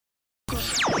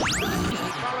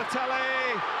Balotelli,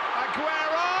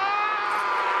 Aguero!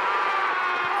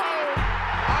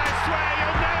 I swear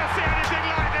you'll never see anything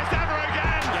like this ever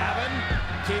again! Gavin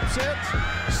keeps it.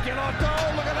 Schelotto,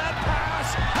 look at that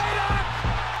pass. Header!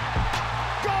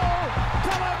 Goal!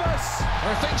 Columbus!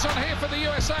 There are things on here for the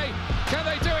USA. Can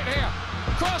they do it here?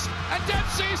 Cross, and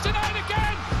Dempsey's denied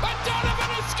again! And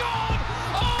Donovan has scored!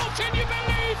 Oh, can you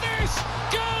believe this?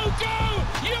 Go,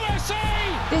 USA!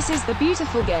 This is the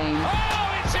beautiful game.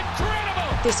 Oh, it's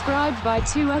incredible! Described by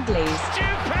two uglies.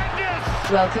 Stupendous!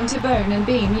 Welcome to Bone and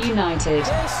Beam United.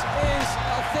 This is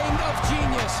a thing of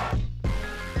genius.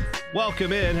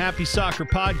 Welcome in. Happy Soccer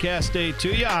Podcast Day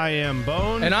to you. I am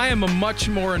Bone. And I am a much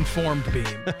more informed Beam.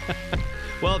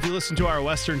 Well, if you listen to our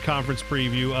Western Conference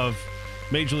preview of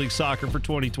Major League Soccer for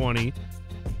 2020,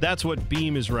 that's what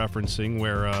Beam is referencing,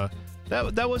 where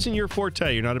that wasn't your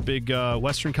forte. You're not a big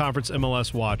Western Conference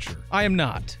MLS watcher. I am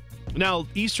not. Now,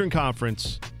 Eastern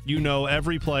Conference, you know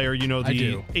every player. You know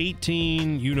the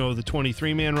 18. You know the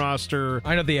 23-man roster.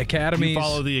 I know the academies. You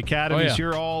follow the academies. Oh, yeah.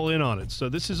 You're all in on it. So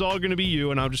this is all going to be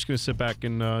you, and I'm just going to sit back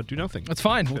and do nothing. That's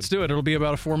fine. Let's do it. It'll be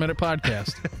about a 4-minute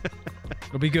podcast.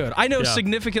 It'll be good. I know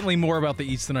significantly more about the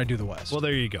East than I do the West. Well,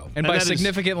 there you go. And by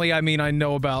significantly, I mean I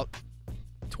know about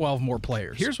 12 more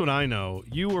players. Here's what I know.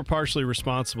 You were partially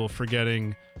responsible for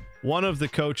getting one of the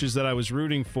coaches that I was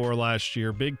rooting for last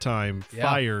year, big time,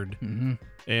 fired. Mm-hmm.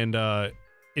 And,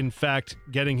 in fact,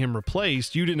 getting him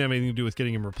replaced. You didn't have anything to do with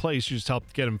getting him replaced. You just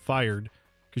helped get him fired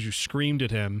because you screamed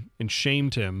at him and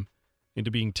shamed him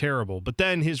into being terrible. But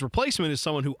then his replacement is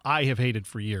someone who I have hated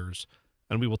for years,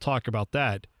 and we will talk about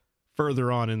that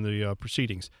further on in the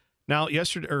proceedings. Now,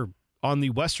 on the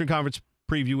Western Conference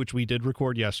preview, which we did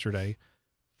record yesterday,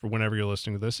 for whenever you're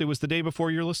listening to this, it was the day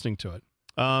before you're listening to it.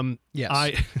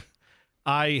 Yes.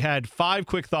 I had 5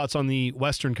 quick thoughts on the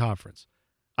Western Conference.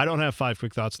 I don't have 5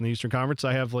 quick thoughts in the Eastern Conference.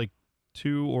 I have like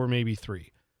 2 or maybe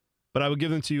 3. But I will give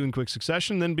them to you in quick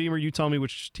succession. Then, Beamer, you tell me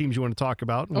which teams you want to talk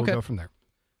about, and we'll go from there.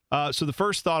 So the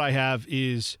first thought I have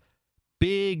is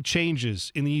big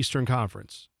changes in the Eastern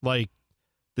Conference. Like,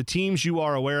 the teams you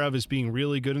are aware of as being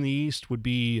really good in the East would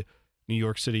be New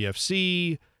York City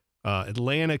FC,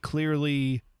 Atlanta,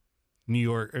 clearly. New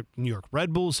York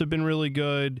Red Bulls have been really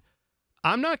good.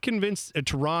 I'm not convinced at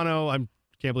Toronto. I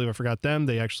can't believe I forgot them.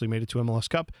 They actually made it to MLS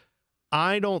Cup.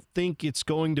 I don't think it's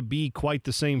going to be quite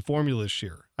the same formula this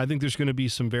year. I think there's going to be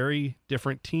some very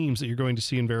different teams that you're going to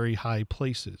see in very high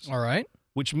places. All right.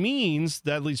 Which means,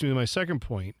 that leads me to my second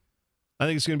point, I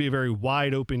think it's going to be a very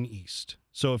wide open East.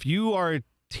 So if you are a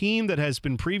team that has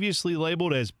been previously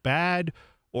labeled as bad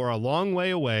or a long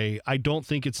way away, I don't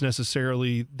think it's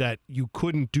necessarily that you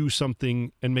couldn't do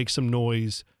something and make some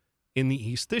noise in the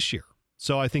East this year.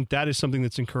 So I think that is something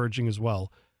that's encouraging as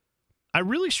well. I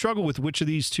really struggle with which of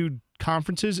these two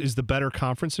conferences is the better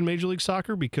conference in Major League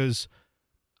Soccer, because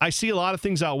I see a lot of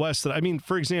things out west that, I mean,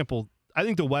 for example, I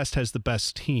think the West has the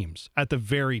best teams at the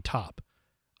very top.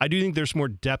 I do think there's more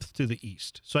depth to the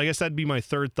East. So I guess that'd be my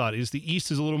third thought, is the East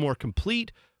is a little more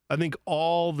complete. I think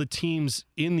all the teams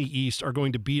in the East are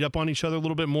going to beat up on each other a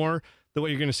little bit more than what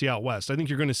you're going to see out West. I think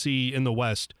you're going to see in the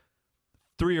West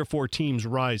 3 or 4 teams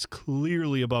rise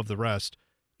clearly above the rest.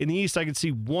 In the East, I could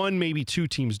see 1, maybe 2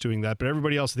 teams doing that, but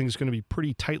everybody else I think is going to be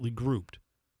pretty tightly grouped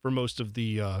for most of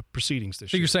the proceedings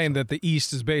this year. So you're saying that the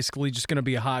East is basically just going to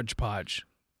be a hodgepodge?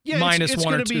 Yeah, minus it's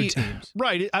 1 or 2 be, teams.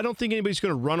 Right. I don't think anybody's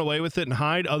going to run away with it and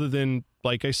hide, other than,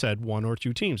 like I said, 1 or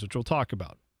 2 teams, which we'll talk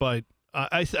about. But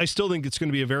I still think it's going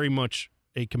to be a very much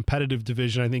a competitive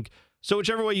division, I think. So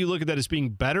whichever way you look at that as being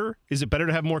better, is it better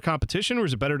to have more competition, or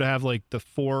is it better to have like the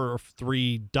 4 or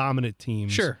 3 dominant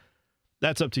teams? Sure.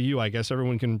 That's up to you, I guess.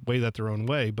 Everyone can weigh that their own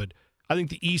way. But I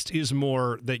think the East is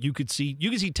more that you could see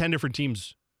 10 different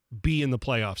teams be in the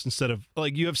playoffs, instead of,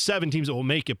 like, you have 7 teams that will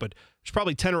make it, but there's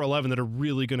probably 10 or 11 that are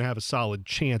really going to have a solid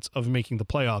chance of making the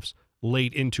playoffs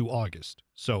late into August.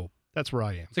 So that's where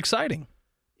I am. It's exciting.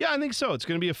 Yeah, I think so. It's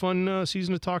going to be a fun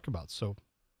season to talk about. So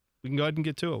we can go ahead and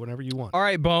get to it whenever you want. All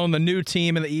right, Bone, the new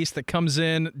team in the East that comes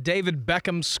in, David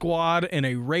Beckham's squad in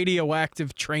a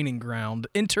radioactive training ground.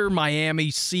 Inter Miami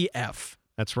CF.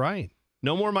 That's right.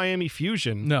 No more Miami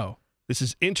Fusion. No. This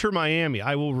is Inter Miami.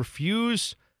 I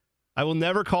will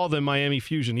never call them Miami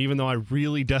Fusion, even though I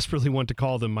really desperately want to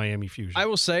call them Miami Fusion. I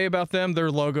will say about them, their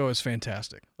logo is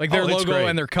fantastic. Like, their logo great.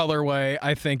 and their colorway,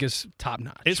 I think, is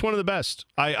top-notch. It's one of the best.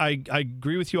 I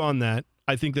agree with you on that.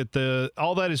 I think that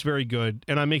all that is very good,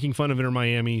 and I'm making fun of Inter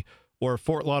Miami or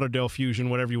Fort Lauderdale Fusion,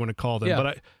 whatever you want to call them.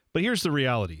 Yeah. But here's the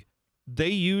reality. They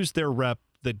use their rep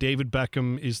that David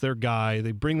Beckham is their guy.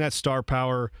 They bring that star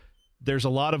power. There's a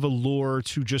lot of allure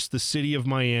to just the city of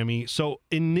Miami. So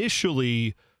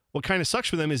initially, what kind of sucks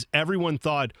for them is everyone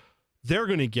thought they're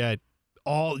going to get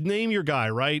name your guy,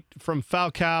 right? From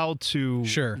Falcao to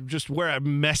just where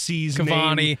Messi's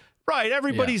Cavani. name. Right.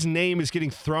 Everybody's name is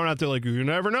getting thrown out there like, you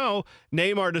never know.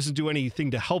 Neymar doesn't do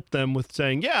anything to help them with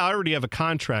saying, yeah, I already have a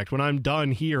contract. When I'm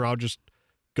done here, I'll just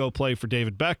go play for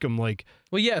David Beckham. Like,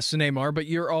 well, yes, Neymar, but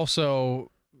you're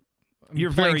also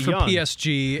playing very for young.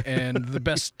 PSG PSG and the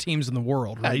best teams in the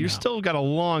world right you're now. still got a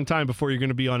long time before you're going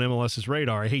to be on MLS's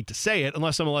radar. I hate to say it,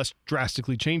 unless MLS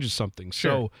drastically changes something.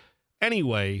 Sure. So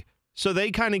anyway, so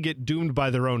they kind of get doomed by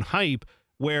their own hype,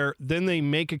 where then they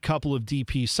make a couple of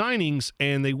DP signings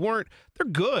and they're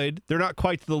good. They're not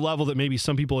quite to the level that maybe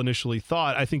some people initially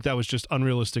thought. I think that was just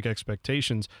unrealistic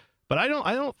expectations. But I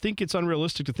don't think it's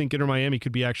unrealistic to think Inter Miami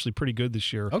could be actually pretty good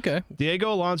this year. Okay.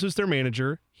 Diego Alonso is their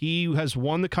manager. He has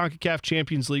won the CONCACAF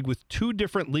Champions League with 2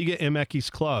 different Liga MX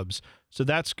clubs, so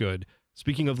that's good.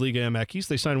 Speaking of Liga MX,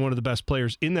 they signed one of the best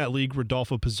players in that league,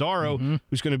 Rodolfo Pizarro,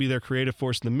 who's going to be their creative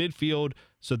force in the midfield,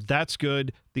 so that's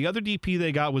good. The other DP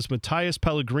they got was Matthias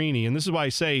Pellegrini, and this is why I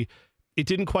say it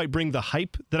didn't quite bring the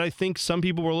hype that I think some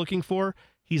people were looking for.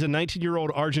 He's a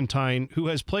 19-year-old Argentine who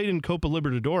has played in Copa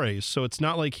Libertadores, so it's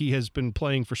not like he has been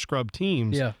playing for scrub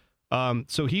teams. Yeah.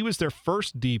 So he was their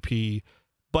first DP,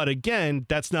 but again,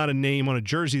 that's not a name on a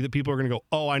jersey that people are going to go,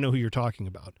 oh, I know who you're talking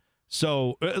about.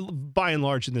 So by and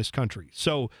large in this country.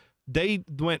 So they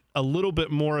went a little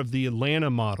bit more of the Atlanta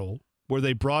model, where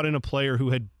they brought in a player who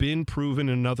had been proven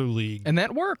in another league. And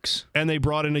that works. And they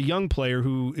brought in a young player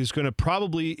who is going to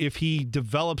probably, if he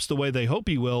develops the way they hope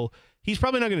he will, he's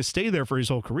probably not going to stay there for his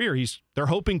whole career. They're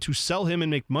hoping to sell him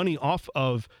and make money off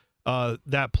of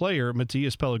that player,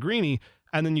 Matthias Pellegrini,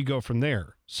 and then you go from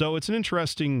there. So it's an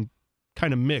interesting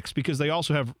kind of mix, because they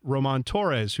also have Roman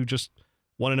Torres, who just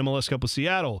won an MLS Cup with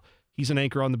Seattle. He's an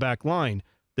anchor on the back line.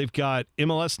 They've got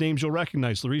MLS names you'll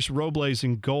recognize: Luis Robles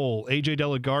in goal, AJ De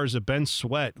La Garza, Ben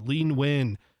Sweat, Lee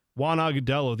Nguyen, Juan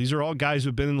Agudelo. These are all guys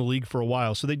who've been in the league for a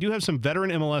while. So they do have some veteran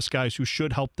MLS guys who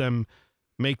should help them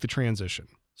make the transition.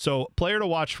 So player to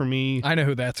watch for me. I know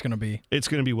who that's going to be. It's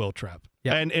going to be Will Trapp.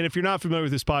 Yep. And if you're not familiar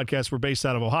with this podcast, we're based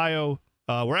out of Ohio.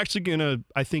 We're actually going to,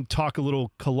 I think, talk a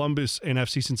little Columbus and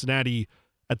FC Cincinnati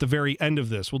at the very end of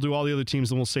this. We'll do all the other teams,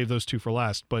 and we'll save those two for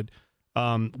last. But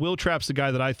Will Trapp's the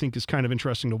guy that I think is kind of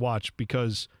interesting to watch,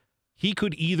 because he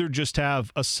could either just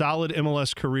have a solid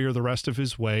MLS career the rest of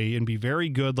his way and be very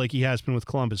good like he has been with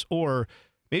Columbus, or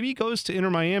maybe he goes to Inter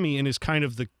Miami and is kind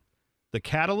of the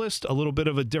catalyst, a little bit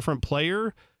of a different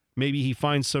player. Maybe he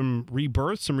finds some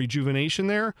rebirth, some rejuvenation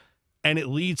there, and it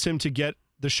leads him to get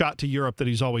the shot to Europe that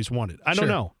he's always wanted. I don't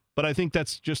know, but I think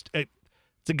that's just it's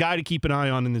a guy to keep an eye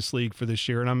on in this league for this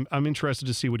year, and I'm interested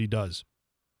to see what he does.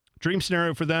 Dream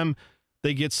scenario for them: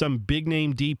 they get some big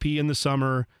name DP in the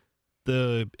summer.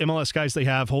 The MLS guys they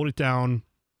have hold it down,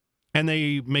 and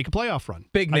they make a playoff run.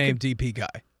 Big name DP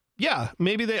guy. Yeah,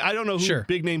 maybe I don't know who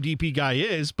big name DP guy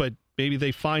is, but maybe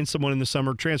they find someone in the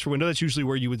summer transfer window. That's usually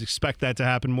where you would expect that to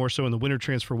happen, more so in the winter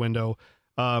transfer window.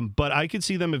 But I could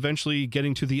see them eventually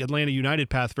getting to the Atlanta United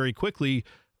path very quickly.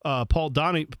 Paul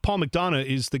McDonough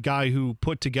is the guy who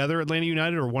put together Atlanta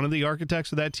United, or one of the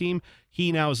architects of that team.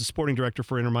 He now is the sporting director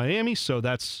for Inter Miami, so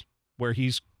that's where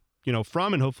he's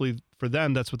from, and hopefully for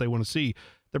them, that's what they want to see.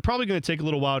 They're probably going to take a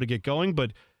little while to get going,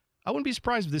 but I wouldn't be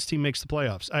surprised if this team makes the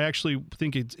playoffs. I actually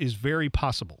think it is very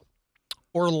possible.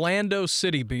 Orlando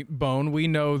City, Bone. We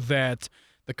know that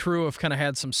the Crew have kind of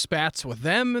had some spats with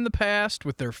them in the past,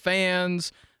 with their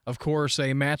fans. Of course,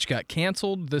 a match got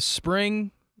canceled this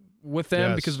spring with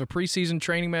them because of a preseason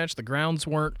training match. The grounds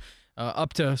weren't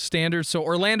up to standards. So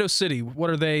Orlando City, what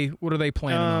are they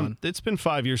planning on? It's been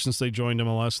 5 years since they joined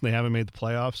MLS, and they haven't made the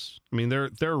playoffs. I mean,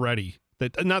 they're ready.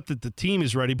 Not that the team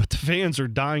is ready, but the fans are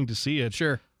dying to see it.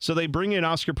 Sure. So they bring in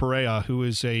Oscar Pereira, who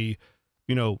is a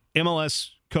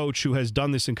MLS coach who has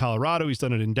done this in Colorado. He's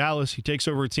done it in Dallas. He takes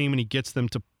over a team and he gets them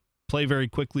to play very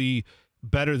quickly,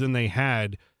 better than they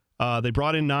had. They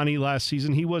brought in Nani last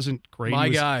season. He wasn't great. My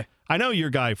guy. I know your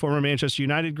guy, former Manchester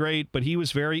United great, but he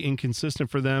was very inconsistent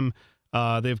for them.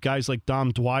 They have guys like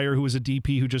Dom Dwyer, who was a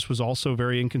DP, who just was also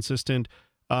very inconsistent.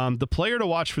 The player to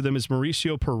watch for them is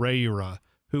Mauricio Pereira,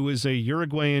 who is a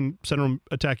Uruguayan central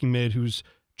attacking mid who's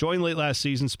joined late last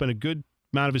season, spent a good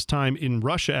amount of his time in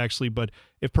Russia, actually. But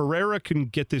if Pereira can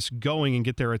get this going and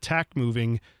get their attack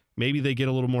moving, maybe they get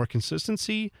a little more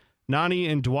consistency. Nani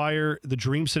and Dwyer, the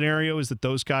dream scenario is that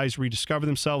those guys rediscover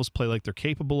themselves, play like they're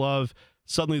capable of.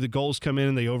 Suddenly the goals come in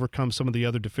and they overcome some of the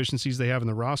other deficiencies they have in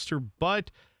the roster. But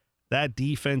that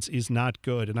defense is not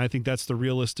good, and I think that's the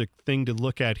realistic thing to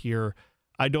look at here.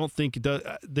 I don't think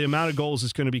the amount of goals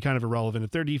is going to be kind of irrelevant.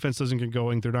 If their defense doesn't get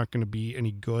going, they're not going to be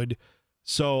any good.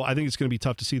 So I think it's going to be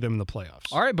tough to see them in the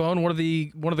playoffs. All right, Bone. One of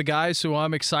the guys who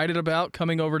I'm excited about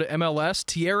coming over to MLS,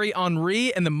 Thierry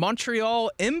Henry and the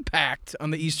Montreal Impact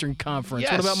on the Eastern Conference.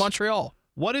 Yes. What about Montreal?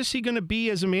 What is he going to be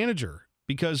as a manager?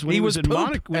 Because when he was was in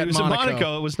poop at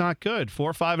Monaco. it was not good.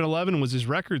 4-5-11 was his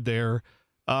record there.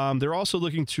 They're also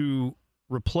looking to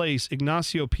replace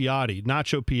Nacho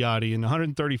Piatti, in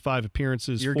 135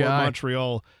 appearances for guy.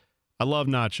 Montreal. I love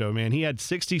Nacho, man. He had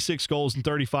 66 goals and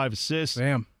 35 assists.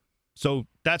 Damn. So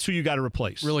that's who you got to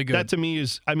replace. Really good. That to me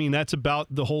is, that's about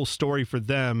the whole story for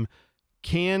them.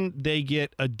 Can they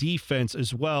get a defense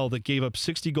as well that gave up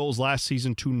 60 goals last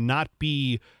season to not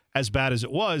be as bad as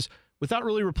it was without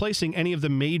really replacing any of the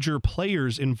major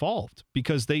players involved?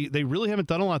 Because they really haven't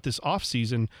done a lot this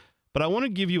offseason. But I want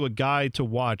to give you a guy to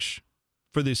watch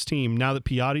for this team now that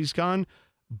Piatti's gone.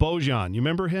 Bojan, you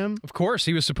remember him? Of course,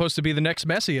 he was supposed to be the next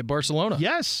Messi at Barcelona.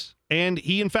 Yes. And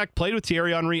he, in fact, played with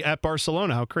Thierry Henry at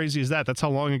Barcelona. How crazy is that? That's how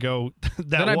long ago that was.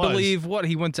 Then I believe,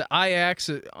 he went to Ajax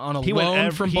on a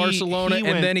loan from Barcelona,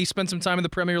 and then he spent some time in the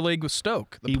Premier League with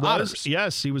Stoke, the Potters.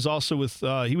 He was also with,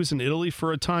 he was in Italy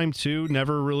for a time, too.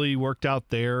 Never really worked out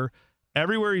there.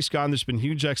 Everywhere he's gone, there's been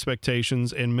huge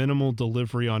expectations and minimal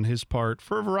delivery on his part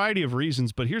for a variety of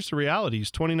reasons. But here's the reality.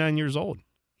 He's 29 years old.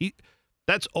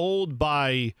 That's old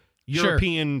by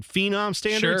European phenom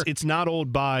standards. Sure. It's not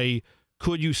old by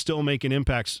could you still make an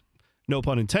impact, no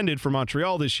pun intended, for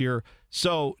Montreal this year.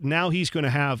 So now he's going to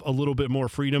have a little bit more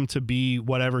freedom to be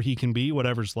whatever he can be,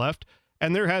 whatever's left.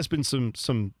 And there has been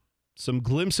some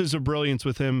glimpses of brilliance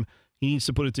with him. He needs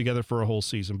to put it together for a whole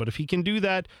season. But if he can do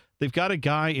that, they've got a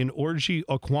guy in Orji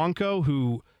Okwanko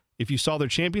who, if you saw their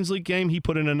Champions League game, he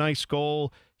put in a nice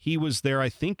goal. He was their, I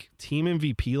think, team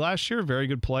MVP last year. Very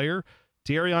good player.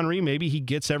 Thierry Henry, maybe he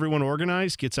gets everyone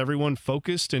organized, gets everyone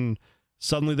focused, and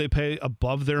suddenly they pay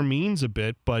above their means a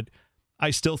bit. But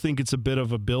I still think it's a bit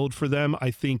of a build for them.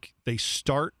 I think they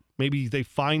start, maybe they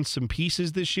find some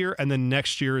pieces this year, and then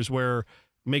next year is where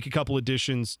make a couple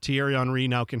additions. Thierry Henry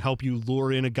now can help you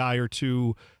lure in a guy or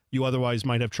two you otherwise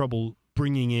might have trouble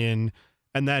bringing in.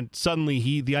 And that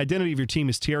suddenly the identity of your team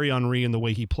is Thierry Henry and the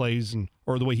way he plays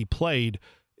or the way he played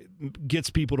gets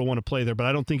people to want to play there. But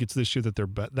I don't think it's this year that they're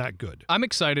that good. I'm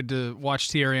excited to watch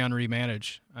Thierry Henry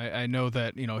manage. I know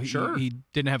that he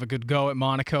didn't have a good go at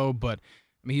Monaco, but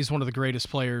he's one of the greatest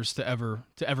players to ever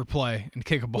play and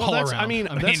kick a ball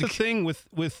around. That's the thing with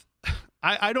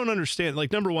I don't understand.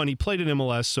 Like, number one, he played in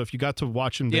MLS, so if you got to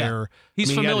watch him there,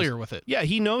 he's familiar with it. Yeah,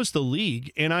 he knows the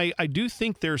league, and I do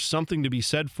think there's something to be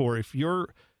said for if you're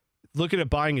looking at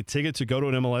buying a ticket to go to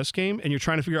an MLS game and you're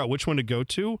trying to figure out which one to go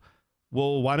to.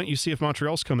 Well, why don't you see if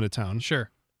Montreal's coming to town? Sure,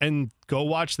 and go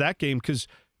watch that game because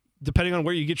depending on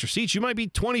where you get your seats, you might be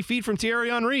 20 feet from Thierry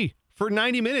Henry for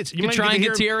 90 minutes. You might try and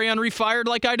get Thierry Henry fired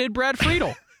like I did Brad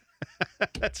Friedel.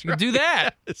 That's right. Do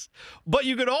that. Yes. But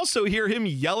you could also hear him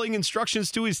yelling instructions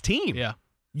to his team. Yeah.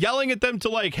 Yelling at them to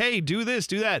like, hey, do this,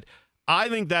 do that. I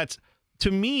think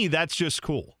to me, that's just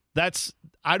cool.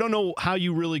 I don't know how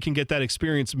you really can get that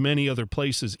experience many other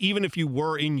places. Even if you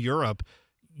were in Europe,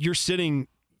 you're sitting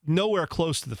nowhere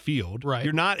close to the field. Right.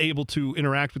 You're not able to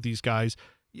interact with these guys.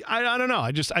 I don't know.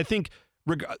 I think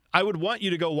I would want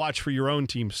you to go watch for your own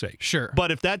team's sake. Sure.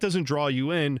 But if that doesn't draw you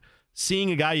in,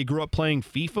 seeing a guy you grew up playing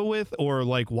FIFA with or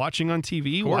like watching on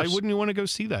TV, why wouldn't you want to go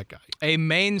see that guy? A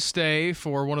mainstay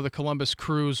for one of the Columbus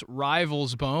Crew's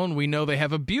rivals, Bone. We know they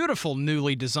have a beautiful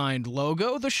newly designed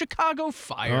logo, the Chicago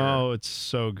Fire. Oh, it's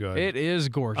so good. It is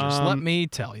gorgeous, let me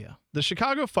tell you. The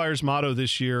Chicago Fire's motto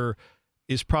this year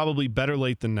is probably better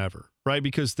late than never, right?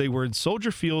 Because they were in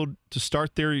Soldier Field to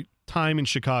start their time in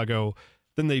Chicago.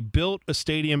 Then they built a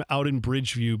stadium out in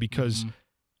Bridgeview because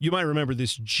you might remember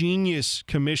this genius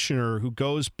commissioner who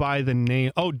goes by the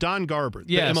name, Don Garber,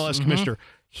 the MLS commissioner.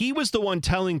 He was the one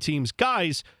telling teams,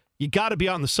 guys, you got to be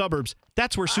out in the suburbs.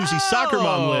 That's where Susie's soccer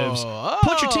mom lives.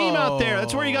 Put your team out there.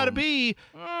 That's where you got to be.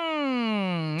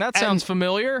 That sounds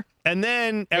familiar. And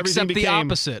then everything became the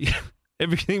opposite.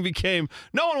 Everything became,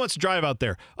 no one wants to drive out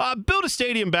there. Build a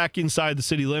stadium back inside the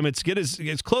city limits. Get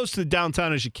as close to the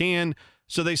downtown as you can.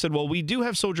 So they said, well, we do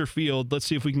have Soldier Field. Let's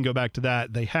see if we can go back to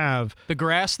that. They have. The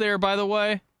grass there, by the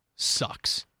way,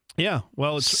 sucks. Yeah.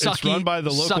 Well, it's run by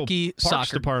the local parks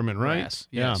department, right? Grass,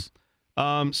 yes.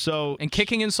 Yeah. And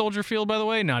kicking in Soldier Field, by the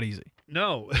way, not easy.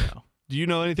 No. Do you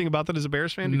know anything about that as a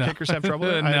Bears fan? Do kickers have trouble?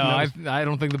 No, I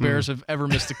don't think the Bears have ever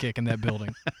missed a kick in that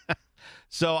building.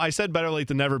 So I said better late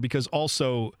than never because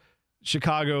also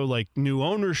Chicago, like new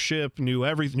ownership, new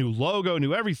logo,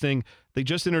 new everything. They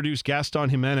just introduced Gaston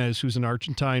Jimenez, who's an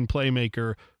Argentine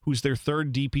playmaker, who's their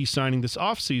third DP signing this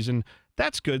offseason.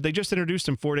 That's good. They just introduced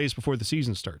him 4 days before the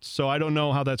season starts. So I don't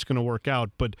know how that's going to work out,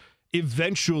 but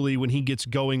eventually, when he gets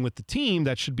going with the team,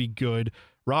 that should be good.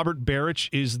 Robert Beric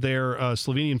is their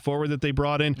Slovenian forward that they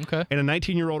brought in, and a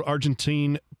 19-year-old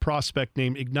Argentine prospect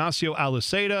named Ignacio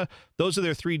Aliceta. Those are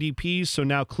their 3 DPs, so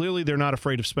now clearly they're not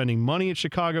afraid of spending money at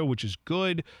Chicago, which is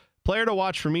good. Player to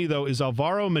watch for me, though, is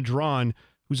Alvaro Medran,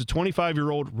 who's a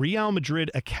 25-year-old Real Madrid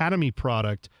academy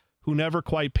product who never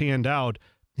quite panned out.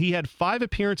 He had 5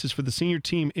 appearances for the senior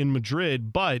team in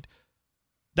Madrid, but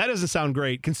that doesn't sound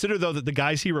great. Consider, though, that the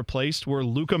guys he replaced were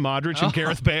Luka Modric and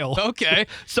Gareth Bale. Okay.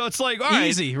 So it's like, all right.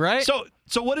 Easy, right?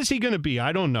 So what is he going to be?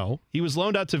 I don't know. He was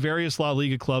loaned out to various La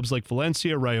Liga clubs like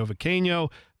Valencia, Rayo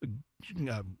Vallecano.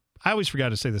 I always forgot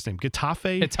to say this name.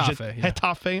 Getafe?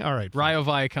 Getafe? All right. Rayo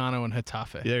Vallecano and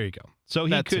Getafe. There you go. So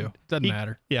he too. Doesn't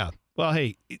matter. Yeah. Well,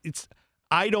 hey,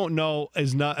 I don't know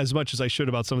as much as I should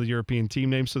about some of the European team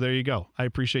names, so there you go. I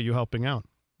appreciate you helping out.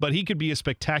 But he could be a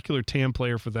spectacular TAM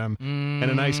player for them and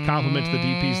a nice compliment to the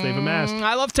DPs they've amassed.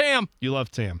 I love TAM. You love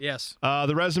TAM. Yes.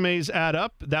 The resumes add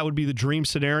up. That would be the dream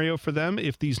scenario for them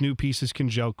if these new pieces can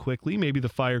gel quickly. Maybe the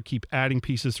Fire keep adding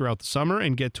pieces throughout the summer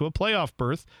and get to a playoff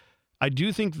berth. I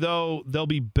do think, though, they'll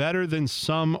be better than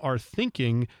some are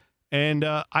thinking. And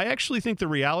I actually think the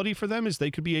reality for them is they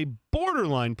could be a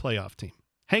borderline playoff team,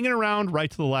 hanging around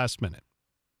right to the last minute.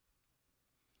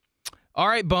 All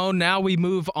right, Bone, now we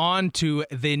move on to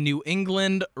the New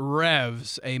England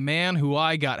Revs, a man who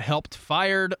I got helped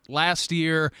fired last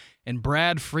year, and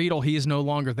Brad Friedel, he is no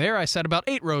longer there. I sat about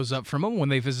 8 rows up from him when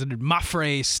they visited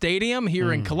Mafre Stadium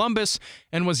here in Columbus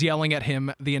and was yelling at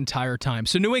him the entire time.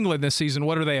 So New England this season,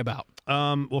 what are they about?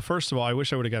 Well, first of all, I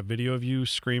wish I would have got video of you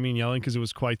screaming, yelling, because it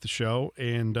was quite the show,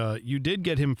 and you did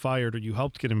get him fired, or you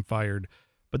helped get him fired,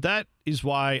 but that is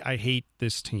why I hate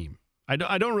this team.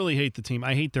 I don't really hate the team.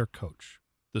 I hate their coach.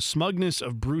 The smugness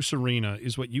of Bruce Arena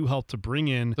is what you helped to bring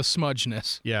in. The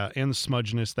smudgeness. Yeah, and the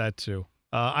smudgeness, that too.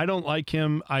 I don't like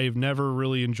him. I've never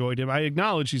really enjoyed him. I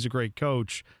acknowledge he's a great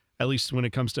coach, at least when it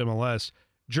comes to MLS.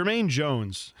 Jermaine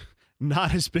Jones,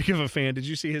 not as big of a fan. Did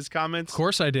you see his comments? Of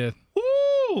course I did.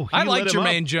 Woo! I like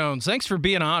Jermaine Jones. Thanks for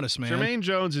being honest, man. Jermaine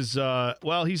Jones is,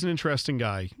 he's an interesting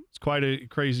guy. He's quite a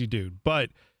crazy dude.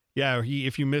 But yeah,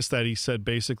 if you missed that, he said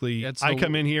basically, I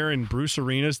come in here and Bruce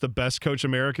Arena's the best coach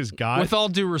America's got. With all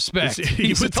due respect,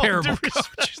 he's a terrible coach.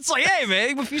 It's like, hey,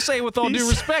 man, if you say with all due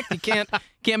respect, you can't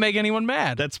make anyone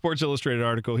mad. That Sports Illustrated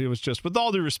article, he was just, with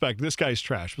all due respect, this guy's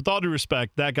trash. With all due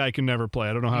respect, that guy can never play.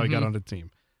 I don't know how he got on the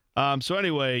team. So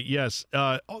anyway, yes,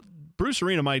 Bruce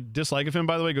Arena, my dislike of him,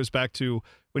 by the way, goes back to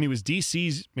when he was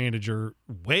DC's manager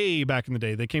way back in the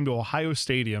day. They came to Ohio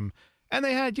Stadium. And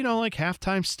they had, like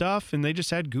halftime stuff, and they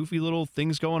just had goofy little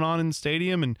things going on in the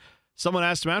stadium. And someone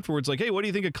asked him afterwards, like, hey, what do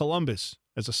you think of Columbus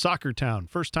as a soccer town?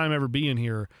 First time ever being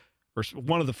here, or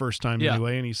one of the first time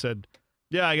anyway. And he said,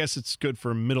 yeah, I guess it's good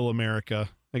for middle America.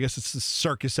 I guess it's the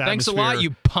circus atmosphere. Thanks a lot,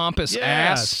 you pompous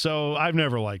ass. So I've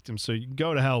never liked him. So you can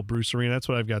go to hell, Bruce Arena. That's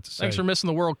what I've got to say. Thanks for missing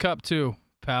the World Cup, too,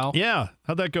 pal. Yeah.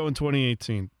 How'd that go in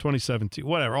 2018, 2017?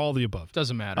 Whatever, all the above.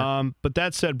 Doesn't matter. But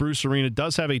that said, Bruce Arena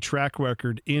does have a track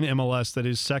record in MLS that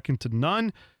is second to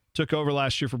none. Took over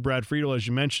last year for Brad Friedel, as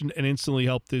you mentioned, and instantly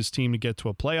helped his team to get to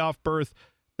a playoff berth.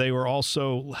 They were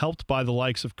also helped by the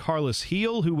likes of Carlos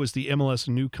Heel, who was the MLS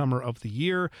Newcomer of the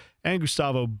Year, and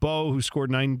Gustavo Bo, who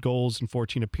scored 9 goals in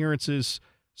 14 appearances.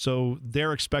 So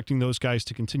they're expecting those guys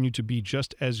to continue to be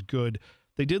just as good.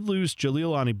 They did lose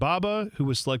Jalil Anibaba, who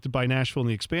was selected by Nashville in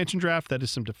the expansion draft. That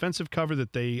is some defensive cover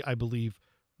that they, I believe,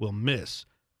 will miss.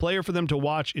 Player for them to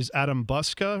watch is Adam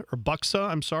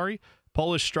Buxa,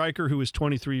 Polish striker who is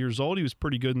 23 years old. He was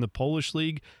pretty good in the Polish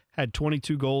league, had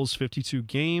 22 goals, 52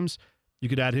 games. You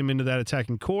could add him into that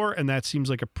attacking core, and that seems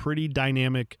like a pretty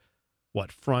dynamic,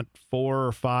 front 4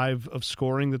 or 5 of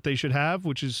scoring that they should have,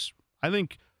 which is, I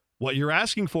think, what you're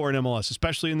asking for in MLS,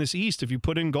 especially in this East. If you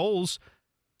put in goals,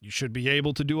 you should be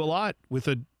able to do a lot with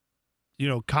a,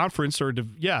 conference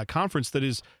conference that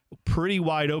is pretty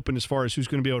wide open as far as who's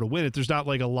going to be able to win it. There's not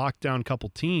like a lockdown couple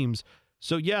teams.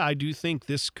 So, yeah, I do think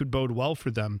this could bode well for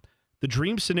them. The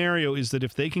dream scenario is that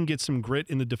if they can get some grit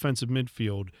in the defensive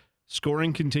midfield,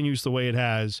 scoring continues the way it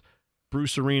has,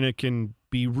 Bruce Arena can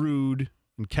be rude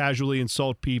and casually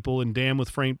insult people and damn with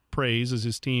frank praise as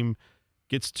his team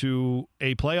gets to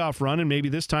a playoff run, and maybe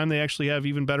this time they actually have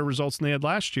even better results than they had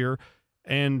last year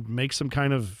and make some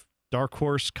kind of dark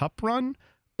horse cup run.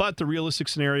 But the realistic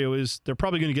scenario is they're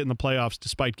probably going to get in the playoffs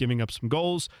despite giving up some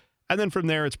goals. And then from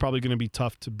there, it's probably going to be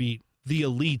tough to beat the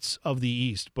elites of the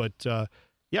East. But,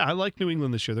 I like New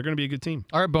England this year. They're going to be a good team.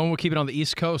 All right, Bone, we'll keep it on the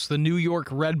East Coast. The New York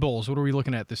Red Bulls. What are we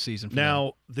looking at this season?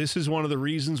 Now, this is one of the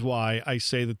reasons why I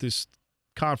say that this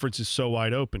conference is so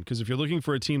wide open. Because if you're looking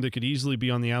for a team that could easily be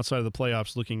on the outside of the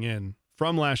playoffs looking in,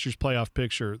 from last year's playoff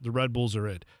picture, the Red Bulls are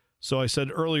it. So I said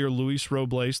earlier, Luis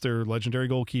Robles, their legendary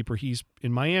goalkeeper, he's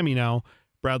in Miami now.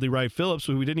 Bradley Wright Phillips,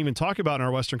 who we didn't even talk about in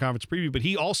our Western Conference preview, but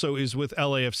he also is with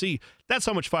LAFC. That's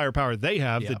how much firepower they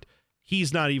have that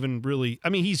he's not even really – I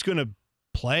mean, he's going to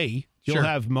play. He'll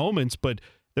have moments, but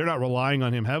they're not relying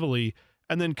on him heavily.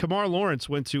 And then Kamar Lawrence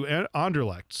went to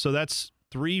Anderlecht. So that's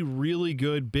 3 really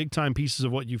good big-time pieces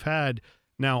of what you've had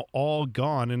now all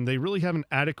gone, and they really haven't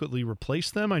adequately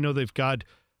replaced them. I know they've got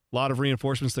 – a lot of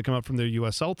reinforcements that come up from their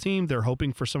USL team. They're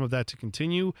hoping for some of that to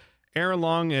continue. Aaron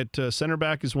Long at center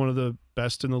back is one of the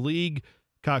best in the league.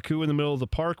 Kaku in the middle of the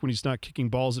park when he's not kicking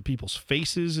balls at people's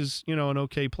faces is, an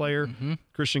okay player.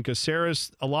 Christian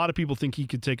Caceres, a lot of people think he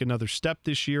could take another step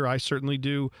this year. I certainly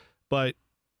do. But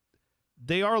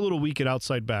they are a little weak at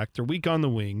outside back. They're weak on the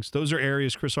wings. Those are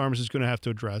areas Chris Armas is going to have to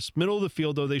address. Middle of the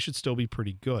field, though, they should still be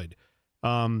pretty good.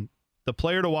 The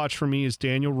player to watch for me is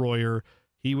Daniel Royer.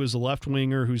 He was a left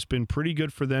winger who's been pretty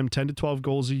good for them, 10 to 12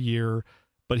 goals a year,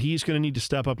 but he's going to need to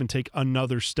step up and take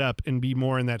another step and be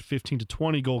more in that 15 to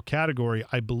 20 goal category,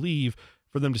 I believe,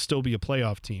 for them to still be a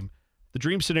playoff team. The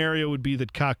dream scenario would be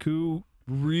that Kaku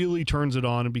really turns it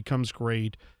on and becomes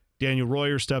great. Daniel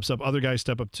Royer steps up, other guys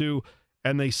step up too,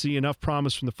 and they see enough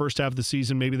promise from the first half of the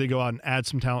season. Maybe they go out and add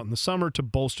some talent in the summer to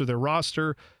bolster their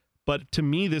roster. But to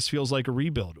me, this feels like a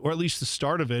rebuild, or at least the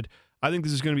start of it. I think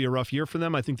this is going to be a rough year for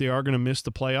them. I think they are going to miss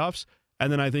the playoffs.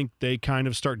 And then I think they kind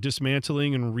of start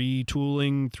dismantling and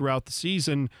retooling throughout the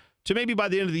season to maybe by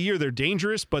the end of the year, they're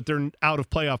dangerous, but they're out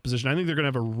of playoff position. I think they're going to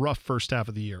have a rough first half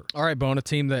of the year. All right, Bone, a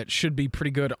team that should be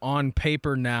pretty good on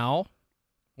paper now.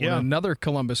 Another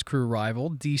Columbus Crew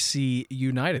rival, DC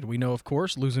United. We know, of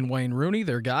course, losing Wayne Rooney,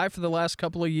 their guy for the last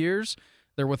couple of years.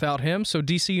 They're without him, so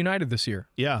DC United this year.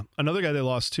 Yeah, another guy they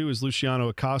lost too is Luciano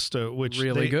Acosta, which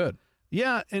really good.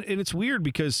 Yeah, and it's weird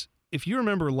because if you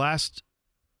remember last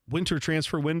winter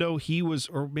transfer window, he was,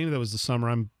 or maybe that was the summer,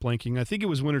 I'm blanking. I think it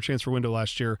was winter transfer window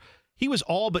last year. He was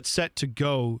all but set to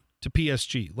go to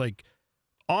PSG. Like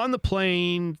on the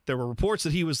plane, there were reports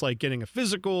that he was like getting a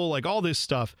physical, like all this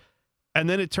stuff. And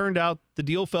then it turned out the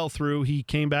deal fell through. He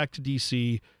came back to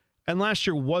DC, and last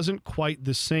year wasn't quite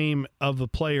the same of a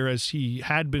player as he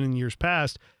had been in years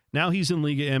past. Now he's in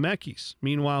Liga MX.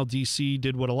 Meanwhile, DC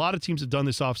did what a lot of teams have done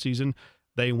this offseason.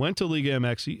 They went to Liga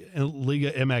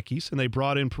MX, and they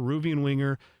brought in Peruvian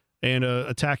winger and an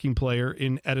attacking player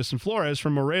in Edison Flores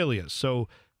from Morelia. So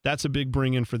that's a big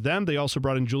bring-in for them. They also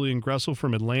brought in Julian Gressel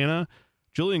from Atlanta.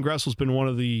 Julian Gressel's been one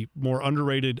of the more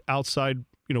underrated outside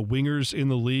wingers in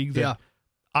the league.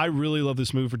 I really love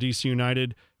this move for DC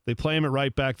United. They play him at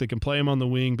right back. They can play him on the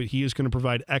wing, but he is going to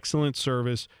provide excellent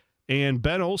service. And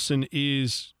Ben Olsen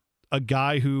is a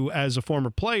guy who, as a former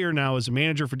player, now as a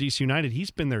manager for DC United, he's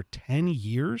been there 10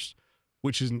 years,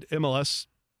 which in MLS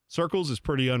circles is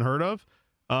pretty unheard of.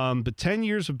 But 10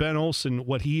 years of Ben Olsen,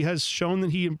 what he has shown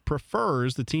that he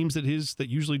prefers, the teams that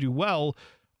usually do well,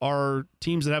 are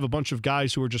teams that have a bunch of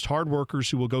guys who are just hard workers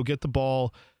who will go get the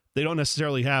ball. They don't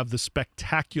necessarily have the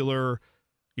spectacular,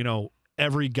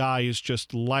 every guy is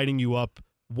just lighting you up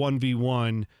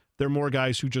 1v1. They're more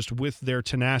guys who just, with their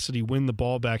tenacity, win the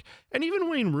ball back. And even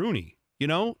Wayne Rooney,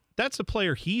 that's a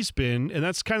player he's been, and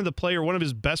that's kind of the player, one of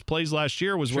his best plays last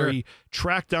year was where he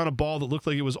tracked down a ball that looked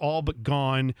like it was all but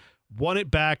gone, won it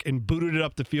back, and booted it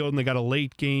up the field, and they got a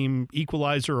late game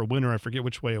equalizer or winner. I forget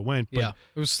which way it went. But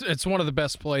it's one of the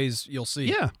best plays you'll see.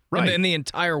 Yeah, right. In the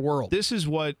entire world. This is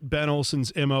what Ben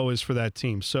Olsen's MO is for that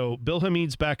team. So Bill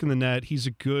Hamid's back in the net. He's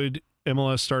a good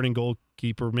MLS starting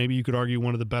goalkeeper. Maybe you could argue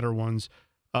one of the better ones.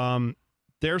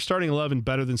 They're starting 11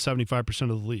 better than 75% of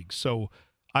the league. So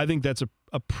I think that's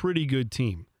a pretty good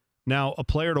team. Now, a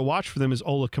player to watch for them is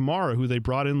Ola Kamara, who they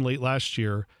brought in late last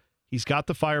year. He's got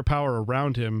the firepower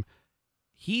around him.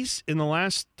 He's, in the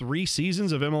last 3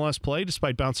 seasons of MLS play,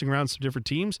 despite bouncing around some different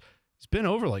teams, he's been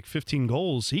over like 15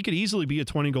 goals. He could easily be a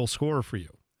 20-goal scorer for you.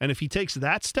 And if he takes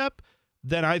that step,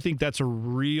 then I think that's a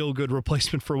real good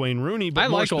replacement for Wayne Rooney. But I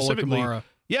like Ola Kamara.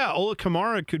 Yeah, Ola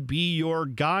Kamara could be your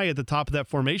guy at the top of that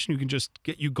formation who can just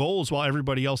get you goals while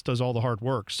everybody else does all the hard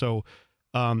work. So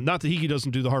not that he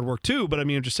doesn't do the hard work too, but I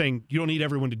mean, I'm just saying you don't need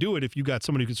everyone to do it if you got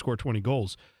somebody who can score 20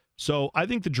 goals. So I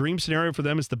think the dream scenario for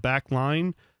them is the back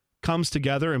line comes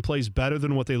together and plays better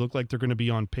than what they look like they're going to be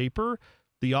on paper.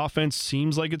 The offense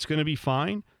seems like it's going to be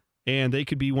fine, and they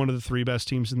could be one of the 3 best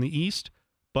teams in the East.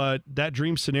 But that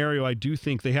dream scenario, I do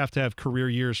think they have to have career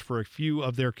years for a few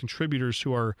of their contributors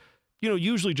who are,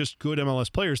 usually just good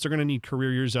MLS players. They're going to need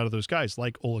career years out of those guys,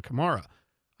 like Ola Kamara.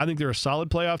 I think they're a solid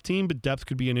playoff team, but depth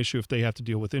could be an issue if they have to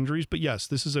deal with injuries. But yes,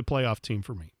 this is a playoff team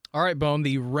for me. All right, Bone,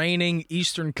 the reigning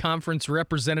Eastern Conference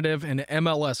representative in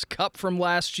MLS Cup from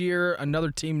last year,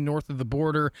 another team north of the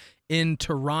border in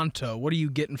Toronto. What are you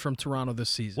getting from Toronto this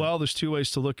season? Well, there's two ways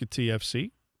to look at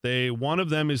TFC. One of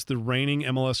them is the reigning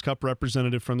MLS Cup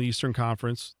representative from the Eastern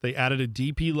Conference. They added a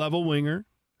DP-level winger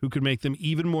who could make them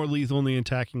even more lethal in the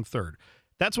attacking third.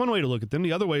 That's one way to look at them.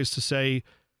 The other way is to say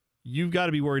you've got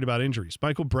to be worried about injuries.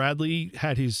 Michael Bradley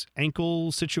had his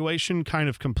ankle situation kind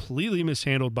of completely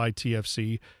mishandled by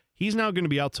TFC. He's now going to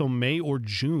be out till May or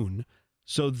June,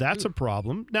 so that's a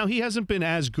problem. Now, he hasn't been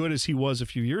as good as he was a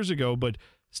few years ago, but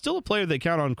still a player they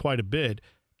count on quite a bit.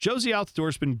 Josie Altidore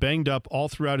has been banged up all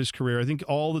throughout his career. I think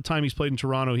all the time he's played in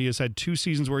Toronto, he has had 2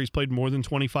 seasons where he's played more than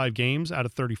 25 games out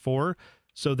of 34,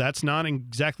 so that's not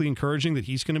exactly encouraging that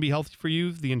he's going to be healthy for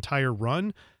you the entire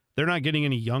run. They're not getting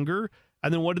any younger.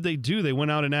 And then what did they do? They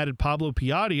went out and added Pablo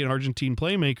Piatti, an Argentine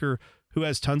playmaker who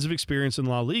has tons of experience in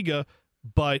La Liga,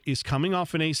 but is coming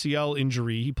off an ACL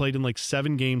injury. He played in like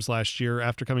 7 games last year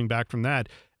after coming back from that,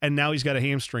 and now he's got a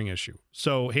hamstring issue.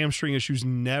 So hamstring issues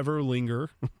never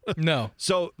linger. No,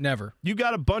 so never. You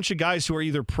got a bunch of guys who are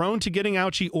either prone to getting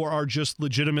ouchy or are just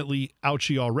legitimately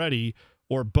ouchy already,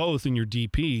 or both in your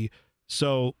DP.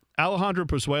 So Alejandro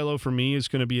Pozuelo for me is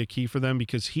going to be a key for them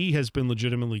because he has been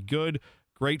legitimately good.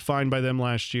 Great find by them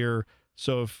last year.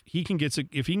 So if he can get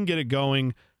it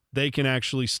going, they can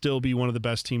actually still be one of the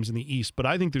best teams in the East. But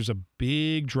I think there's a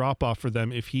big drop-off for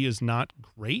them if he is not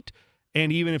great.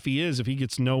 And even if he is, if he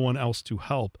gets no one else to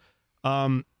help.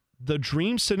 The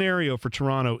dream scenario for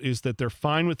Toronto is that they're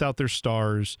fine without their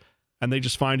stars, and they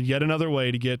just find yet another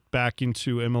way to get back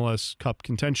into MLS Cup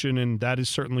contention, and that is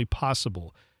certainly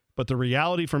possible. But the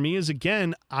reality for me is,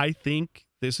 again, I think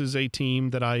this is a team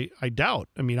that I doubt.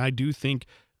 I mean, I do think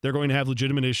they're going to have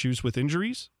legitimate issues with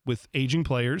injuries, with aging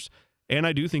players, and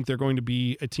I do think they're going to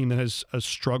be a team that has a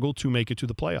struggle to make it to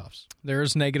the playoffs.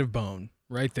 There's negative Bone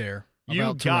right there about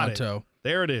You got Toronto. it.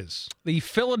 There it is. The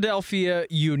Philadelphia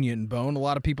Union, Bone. A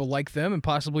lot of people like them and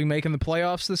possibly making the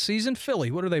playoffs this season.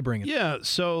 Philly, what are they bringing? Yeah,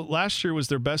 so last year was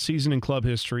their best season in club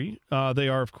history. They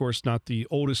are, of course, not the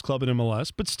oldest club in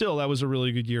MLS, but still, that was a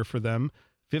really good year for them.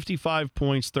 55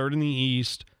 points, third in the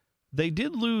East. They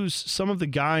did lose some of the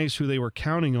guys who they were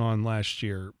counting on last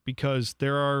year because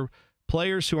there are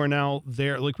players who are now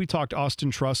there. Like we talked, Austin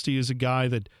Trusty is a guy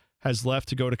that has left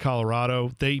to go to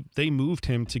Colorado. They moved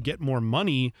him to get more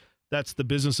money. That's the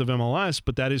business of MLS,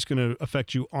 but that is going to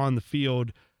affect you on the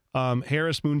field.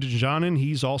 Harris Mundajanan,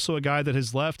 he's also a guy that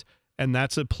has left, and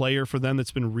that's a player for them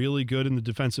that's been really good in the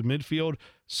defensive midfield.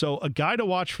 So a guy to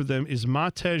watch for them is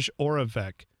Matej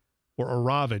Oravec, or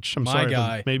Oravich. I'm sorry if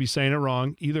I'm maybe saying it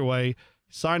wrong. Either way,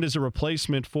 signed as a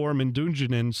replacement for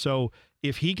Mundajanan. So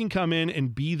if he can come in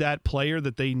and be that player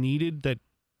that they needed, that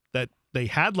they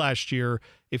had last year,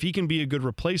 if he can be a good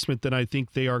replacement, then I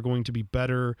think they are going to be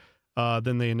better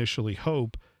than they initially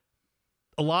hope.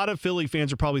 A lot of Philly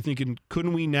fans are probably thinking,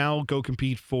 couldn't we now go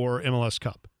compete for MLS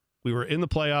Cup? We were in the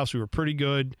playoffs. We were pretty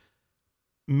good.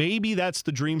 Maybe that's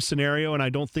the dream scenario, and I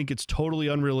don't think it's totally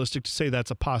unrealistic to say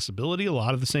that's a possibility. A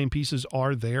lot of the same pieces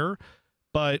are there,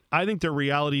 but I think their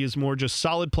reality is more just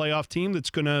solid playoff team that's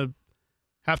going to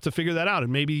have to figure that out,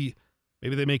 and maybe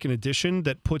they make an addition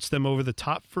that puts them over the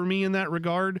top for me in that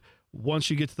regard. Once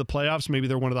you get to the playoffs, maybe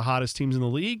they're one of the hottest teams in the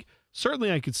league.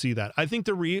 Certainly I could see that. I think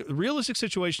the realistic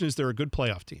situation is they're a good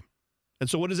playoff team. And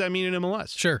so what does that mean in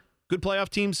MLS? Sure. Good playoff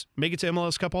teams make it to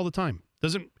MLS Cup all the time.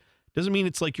 Doesn't mean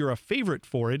it's like you're a favorite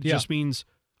for it. It just means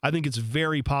I think it's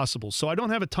very possible. So I don't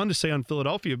have a ton to say on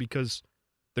Philadelphia because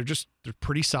they're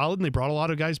pretty solid and they brought a lot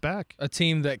of guys back. A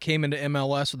team that came into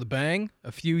MLS with a bang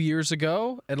a few years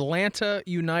ago, Atlanta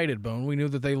United, Bone. We knew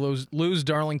that they lose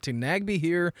Darlington Nagbe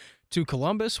here to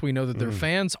Columbus. We know that their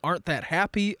fans aren't that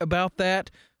happy about that.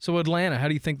 So Atlanta, how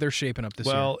do you think they're shaping up this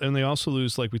year? Well, and they also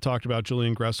lose, like we talked about,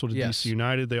 Julian Gressel to DC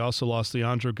United. They also lost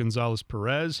Leandro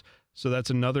Gonzalez-Perez. So that's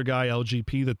another guy,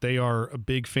 LGP, that they are a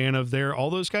big fan of there. All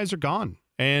those guys are gone.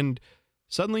 And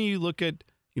suddenly you look at,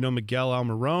 Miguel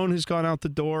Almiron has gone out the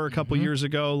door a couple years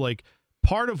ago. Like,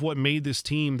 part of what made this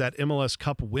team that MLS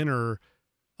Cup winner,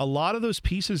 a lot of those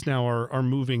pieces now are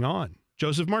moving on.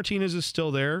 Joseph Martinez is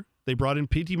still there. They brought in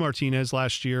Pity Martinez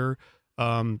last year.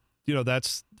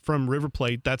 That's from River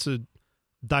Plate. That's a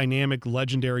dynamic,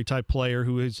 legendary type player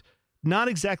who has not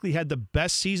exactly had the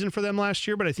best season for them last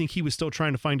year, but I think he was still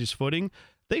trying to find his footing.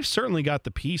 They've certainly got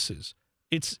the pieces.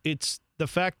 It's the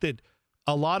fact that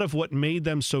a lot of what made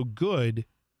them so good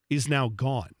is now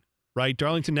gone, right?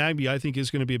 Darlington Nagbe, I think, is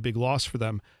going to be a big loss for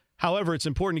them. However, it's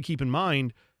important to keep in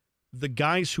mind the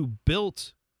guys who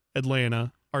built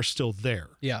Atlanta are still there.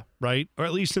 Yeah. Right? Or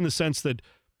at least in the sense that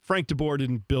Frank DeBoer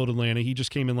didn't build Atlanta. He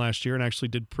just came in last year and actually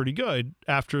did pretty good.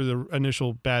 After the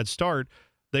initial bad start,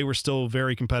 they were still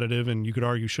very competitive, and you could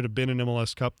argue should have been an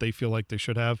MLS Cup. They feel like they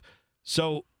should have.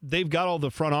 So they've got all the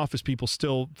front office people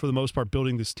still, for the most part,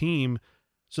 building this team.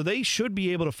 So they should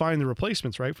be able to find the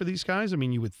replacements, right, for these guys? I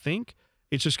mean, you would think.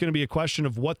 It's just going to be a question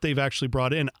of what they've actually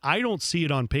brought in. I don't see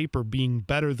it on paper being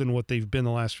better than what they've been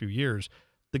the last few years.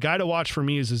 The guy to watch for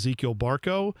me is Ezekiel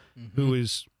Barco, who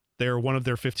is one of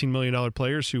their $15 million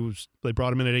players they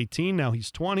brought him in at 18. Now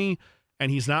he's 20,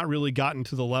 and he's not really gotten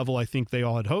to the level I think they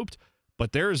all had hoped.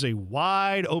 But there is a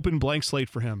wide open blank slate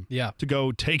for him to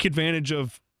go take advantage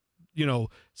of,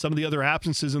 some of the other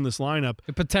absences in this lineup.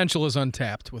 The potential is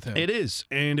untapped with him. It is.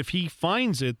 And if he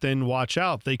finds it, then watch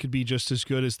out. They could be just as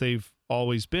good as they've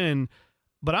always been.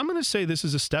 But I'm going to say this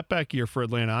is a step back year for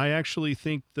Atlanta. I actually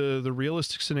think the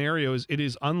realistic scenario is it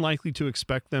is unlikely to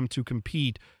expect them to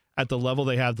compete at the level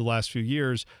they have the last few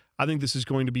years. I think this is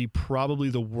going to be probably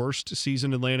the worst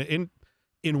season Atlanta in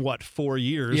 4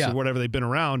 years or whatever they've been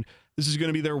around. This is going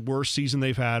to be their worst season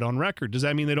they've had on record. Does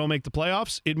that mean they don't make the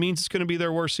playoffs? It means it's going to be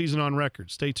their worst season on record.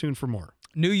 Stay tuned for more.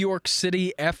 New York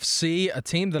City FC, a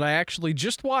team that I actually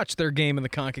just watched their game in the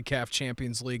CONCACAF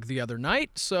Champions League the other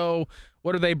night. So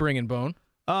what are they bringing, Bone?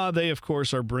 They, of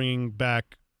course, are bringing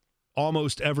back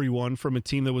almost everyone from a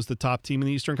team that was the top team in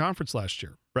the Eastern Conference last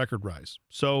year, record-wise.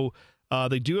 So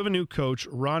they do have a new coach.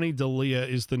 Ronnie D'Elia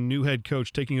is the new head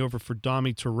coach taking over for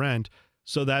Dami Torrent.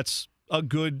 So that's a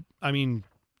good,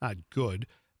 not good.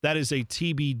 That is a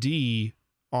TBD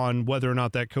on whether or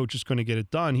not that coach is going to get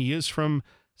it done. He is from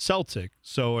Celtic,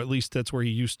 so at least that's where he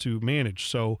used to manage.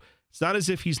 So it's not as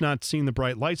if he's not seen the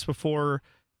bright lights before.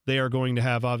 They are going to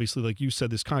have, obviously, like you said,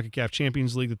 this CONCACAF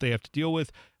Champions League that they have to deal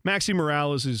with. Maxi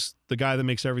Morales is the guy that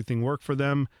makes everything work for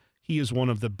them. He is one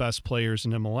of the best players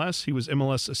in MLS. He was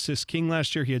MLS assist king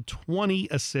last year. He had 20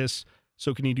 assists.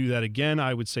 So can he do that again?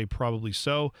 I would say probably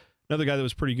so. Another guy that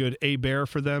was pretty good, Abear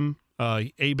for them.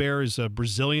 Abear is a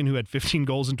Brazilian who had 15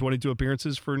 goals in 22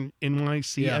 appearances for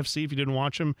NYCFC, if you didn't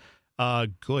watch him.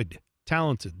 Good,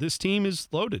 talented. This team is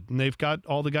loaded, and they've got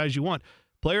all the guys you want.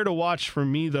 Player to watch for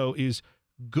me, though, is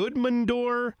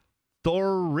Gudmundur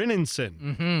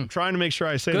Thorarinsson. I'm trying to make sure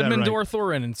I say that right. Gudmundur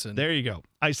Thorarinsson. There you go.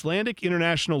 Icelandic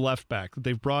international left back that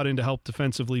they've brought in to help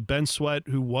defensively. Ben Sweat,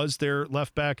 who was their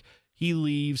left back, he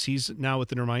leaves. He's now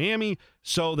with Inter Miami,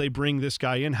 so they bring this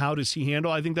guy in. How does he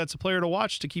handle? I think that's a player to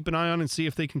watch, to keep an eye on and see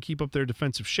if they can keep up their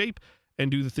defensive shape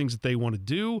and do the things that they want to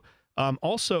do.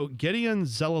 Also, Gideon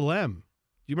Zelalem. Do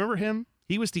you remember him?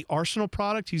 He was the Arsenal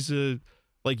product. He's a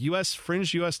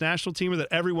fringe U.S. national teamer that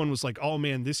everyone was like, oh,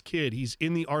 man, this kid, he's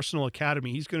in the Arsenal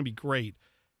Academy. He's going to be great.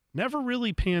 Never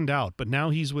really panned out, but now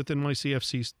he's with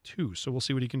NYCFC too, so we'll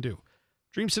see what he can do.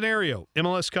 Dream scenario,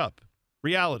 MLS Cup.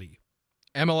 Reality.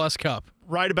 MLS Cup.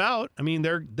 Right about.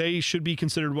 They should be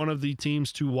considered one of the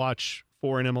teams to watch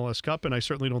for an MLS Cup, and I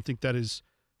certainly don't think that is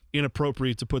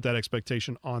inappropriate to put that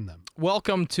expectation on them.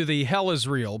 Welcome to the Hell is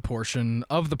Real portion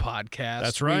of the podcast.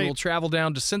 That's right. We will travel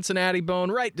down to Cincinnati,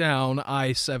 Bone, right down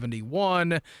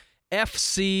I-71.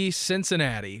 FC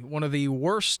Cincinnati, one of the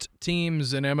worst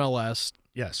teams in MLS.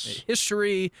 Yes.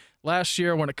 History last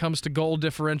year when it comes to goal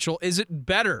differential. Is it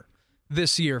better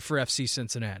this year for FC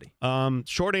Cincinnati?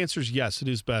 Short answer is yes, it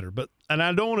is better. And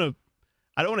I don't want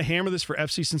to hammer this for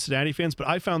FC Cincinnati fans, but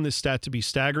I found this stat to be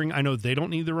staggering. I know they don't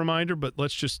need the reminder, but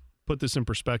let's just put this in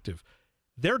perspective.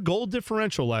 Their goal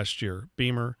differential last year,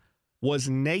 Beamer, was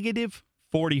negative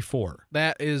 44.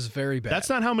 That is very bad. That's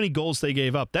not how many goals they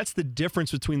gave up. That's the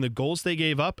difference between the goals they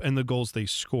gave up and the goals they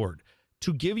scored.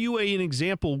 To give you an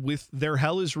example with their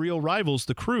Hell is Real rivals,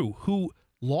 the Crew, who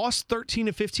lost 13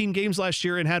 of 15 games last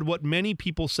year and had what many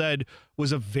people said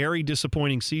was a very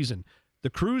disappointing season. The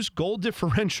Crew's goal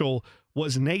differential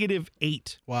was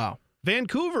 -8. Wow.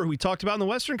 Vancouver, who we talked about in the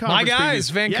Western Conference. My guys,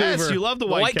 Vancouver. Yes, you love the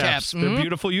Whitecaps. Mm-hmm. They're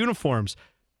beautiful uniforms.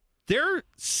 They're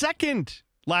second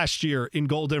last year in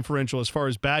goal differential as far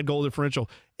as bad goal differential.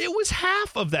 It was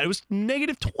half of that. It was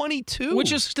 -22.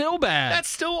 Which is still bad. That's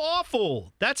still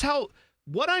awful. That's how,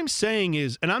 what I'm saying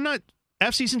is, and I'm not,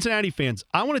 FC Cincinnati fans,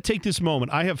 I want to take this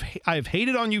moment. I have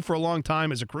hated on you for a long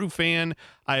time as a Crew fan.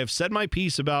 I have said my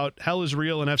piece about Hell is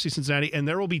Real and FC Cincinnati, and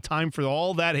there will be time for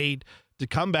all that hate to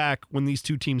come back when these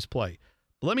two teams play.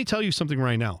 But let me tell you something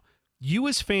right now. You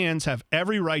as fans have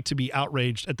every right to be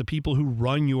outraged at the people who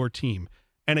run your team.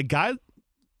 And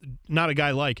not a guy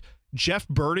like Jeff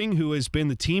Birding, who has been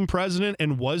the team president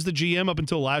and was the GM up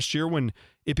until last year when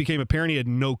it became apparent he had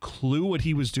no clue what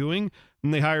he was doing when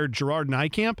they hired Gerard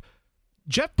Nijkamp.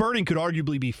 Jeff Birding could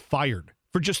arguably be fired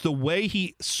for just the way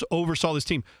he oversaw this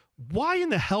team. Why in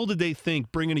the hell did they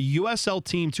think bringing a USL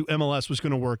team to MLS was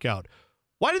going to work out?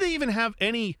 Why do they even have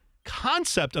any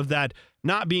concept of that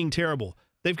not being terrible?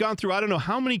 They've gone through I don't know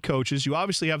how many coaches. You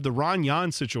obviously have the Ron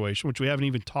Jan situation, which we haven't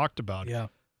even talked about. Yeah.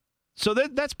 So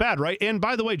that's bad, right? And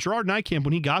by the way, Gerard Nijkamp,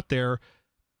 when he got there,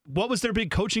 what was their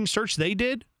big coaching search they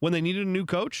did when they needed a new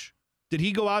coach? Did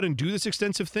he go out and do this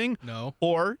extensive thing? No.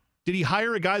 Or did he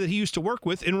hire a guy that he used to work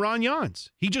with in Ron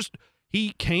Jans?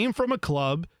 He came from a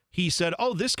club. He said,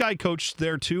 oh, this guy coached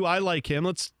there too. I like him.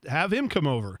 Let's have him come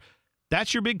over.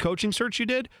 That's your big coaching search you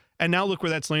did? And now look where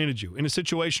that's landed you. In a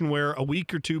situation where a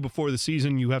week or two before the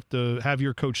season, you have to have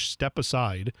your coach step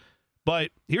aside.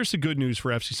 But here's the good news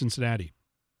for FC Cincinnati.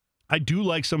 I do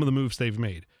like some of the moves they've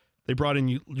made. They brought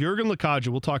in Jurgen Lakaja.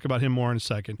 We'll talk about him more in a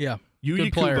second. Yeah,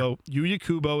 Yuya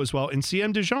Kubo as well, and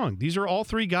CM De Jong. These are all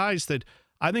three guys that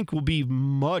I think will be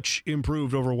much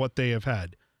improved over what they have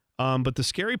had. But the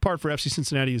scary part for FC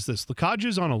Cincinnati is this.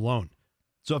 Lakaja's on a loan.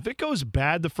 So if it goes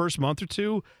bad the first month or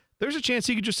two, there's a chance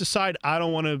he could just decide, I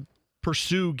don't want to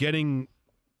pursue getting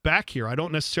back here. I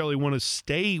don't necessarily want to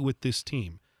stay with this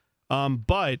team.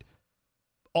 But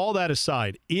all that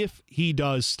aside, if he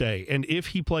does stay and if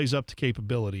he plays up to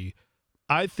capability,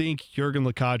 I think Jurgen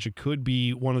Lakaja could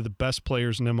be one of the best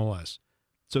players in MLS.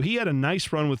 So he had a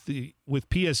nice run with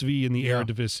PSV in the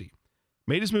Eredivisie.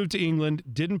 Made his move to England,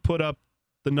 didn't put up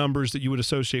the numbers that you would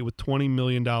associate with $20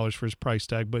 million for his price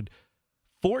tag, but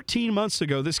 14 months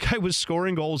ago, this guy was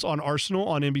scoring goals on Arsenal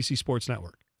on NBC Sports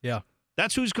Network. Yeah.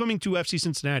 That's who's coming to FC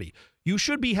Cincinnati. You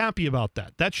should be happy about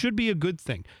that. That should be a good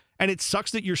thing. And it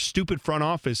sucks that your stupid front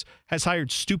office has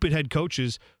hired stupid head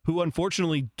coaches who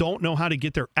unfortunately don't know how to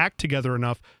get their act together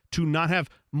enough to not have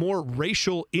more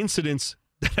racial incidents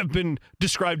that have been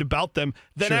described about them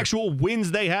than actual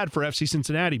wins they had for FC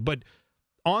Cincinnati. But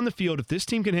on the field, if this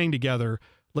team can hang together,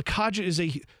 Lakaja is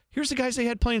here's the guys they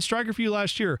had playing striker for you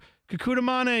last year. Kekuta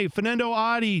Mane, Fernando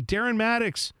Adi, Darren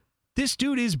Maddox. This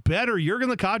dude is better. Jurgen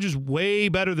Lakaja is way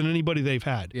better than anybody they've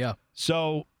had. Yeah.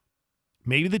 So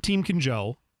maybe the team can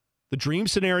gel. The dream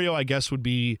scenario, I guess, would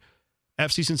be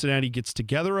FC Cincinnati gets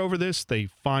together over this. They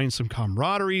find some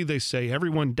camaraderie. They say,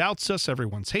 everyone doubts us.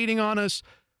 Everyone's hating on us.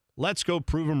 Let's go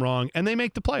prove them wrong. And they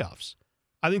make the playoffs.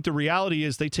 I think the reality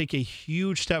is they take a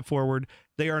huge step forward.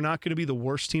 They are not going to be the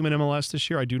worst team in MLS this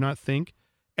year, I do not think.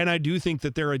 And I do think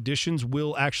that their additions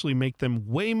will actually make them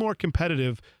way more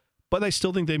competitive, but I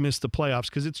still think they missed the playoffs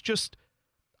because it's just,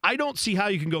 I don't see how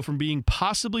you can go from being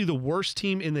possibly the worst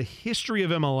team in the history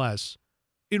of MLS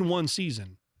in one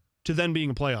season to then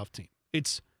being a playoff team.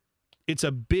 It's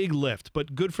a big lift,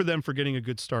 but good for them for getting a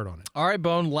good start on it. All right,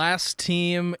 Bone, last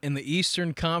team in the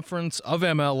Eastern Conference of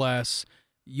MLS,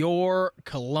 your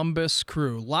Columbus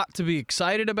Crew. A lot to be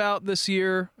excited about this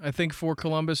year, I think, for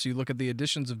Columbus. You look at the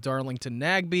additions of Darlington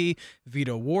Nagbe,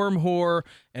 Vito Wormhor,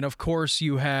 and of course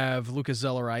you have Lucas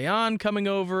Zelarayan coming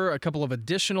over, a couple of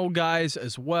additional guys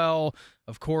as well.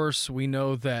 Of course, we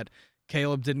know that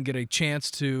Caleb didn't get a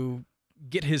chance to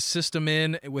get his system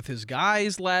in with his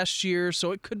guys last year,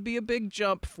 so it could be a big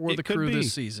jump for the Crew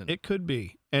this season. It could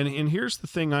be. And here's the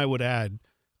thing I would add,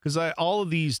 because all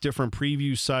of these different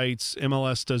preview sites,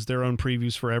 MLS does their own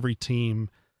previews for every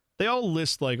team. They all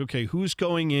list, like, okay, who's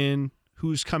going in,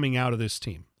 who's coming out of this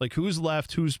team. Like, who's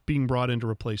left, who's being brought in to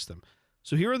replace them.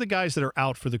 So here are the guys that are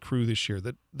out for the Crew this year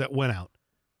that went out.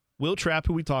 Will Trapp,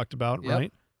 who we talked about,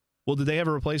 right? Well, did they have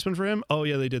a replacement for him? Oh,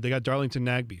 yeah, they did. They got Darlington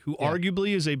Nagbe, who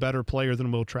arguably is a better player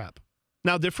than Will Trapp.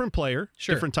 Now, different player,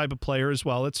 different type of player as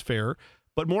well. It's fair.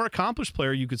 But more accomplished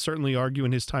player, you could certainly argue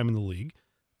in his time in the league.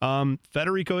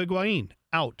 Federico Higuain,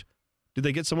 out. Did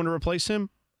they get someone to replace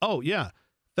him? Oh, yeah.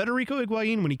 Federico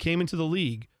Higuain, when he came into the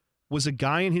league, was a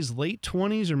guy in his late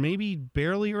 20s or maybe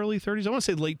barely early 30s. I want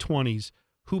to say late 20s,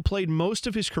 who played most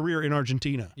of his career in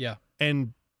Argentina. Yeah.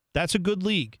 And that's a good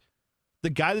league. The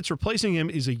guy that's replacing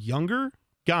him is a younger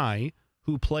guy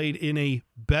who played in a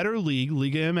better league,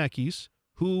 Liga MX,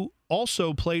 who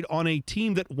also played on a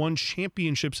team that won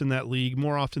championships in that league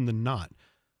more often than not.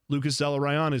 Lucas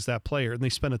Zelarayan is that player, and they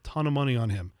spent a ton of money on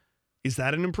him. Is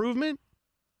that an improvement?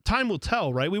 Time will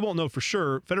tell, right? We won't know for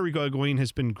sure. Federico Higuain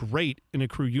has been great in a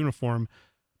Crew uniform,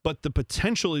 but the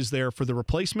potential is there for the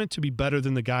replacement to be better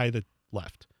than the guy that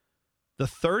left. The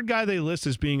third guy they list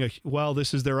as being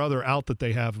this is their other out that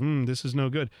they have, this is no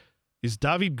good, is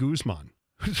David Guzman,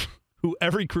 who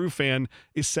every Crew fan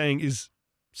is saying is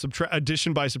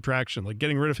addition by subtraction. Like,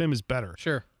 getting rid of him is better.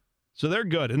 Sure. So they're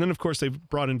good. And then, of course, they've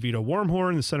brought in Vito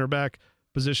Wormhor in the center back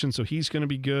position, so he's going to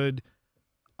be good.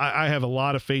 I have a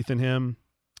lot of faith in him.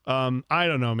 I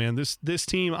don't know, man. This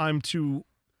team, I'm too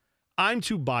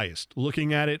biased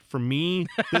looking at it. For me,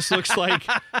 this looks like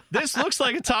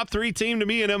a top 3 team to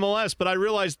me in MLS, but I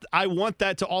realized I want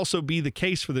that to also be the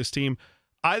case for this team.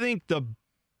 I think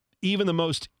even the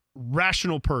most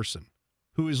rational person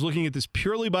who is looking at this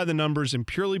purely by the numbers and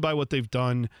purely by what they've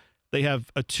done, they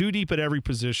have a 2 deep at every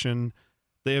position.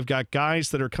 They have got guys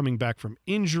that are coming back from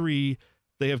injury.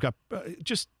 They have got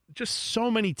just so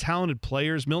many talented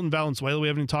players. Milton Valenzuela, we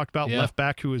haven't even talked about, left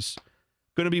back, who is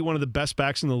going to be one of the best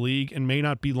backs in the league and may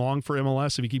not be long for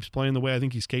MLS if he keeps playing the way I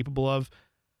think he's capable of.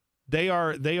 They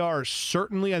are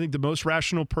certainly, I think, the most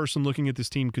rational person looking at this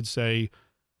team could say,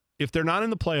 if they're not in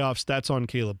the playoffs, that's on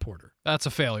Caleb Porter. That's a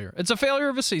failure. It's a failure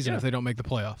of a season if they don't make the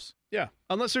playoffs. Yeah,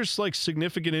 unless there's like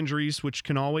significant injuries, which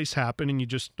can always happen, and you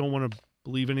just don't want to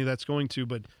believe any of that's going to.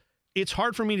 But it's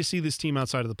hard for me to see this team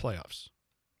outside of the playoffs.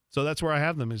 So that's where I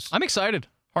have them. I'm excited.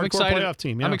 Hardcore playoff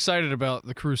team. Yeah. I'm excited about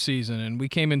the Crew season, and we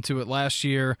came into it last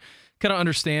year kind of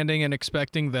understanding and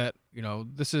expecting that,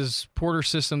 this is Porter's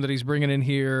system that he's bringing in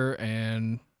here,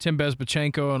 and Tim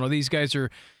Bezbachenko and all these guys are,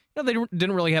 they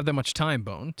didn't really have that much time,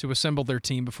 Bone, to assemble their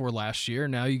team before last year.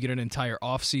 Now you get an entire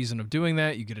offseason of doing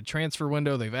that. You get a transfer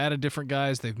window. They've added different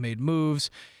guys. They've made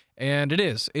moves, and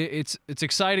it's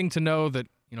exciting to know that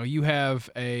you have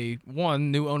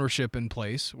new ownership in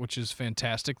place, which is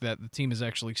fantastic, that the team is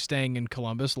actually staying in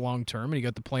Columbus long term, and you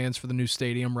got the plans for the new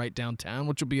stadium right downtown,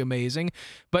 which will be amazing.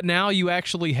 But now you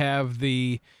actually have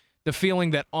the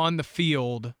feeling that on the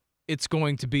field it's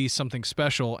going to be something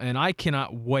special, and I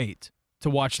cannot wait to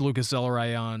watch Lucas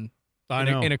Zelarayan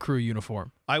in a Crew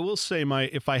uniform. I will say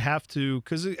if I have to,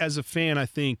 because as a fan, I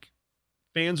think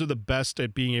fans are the best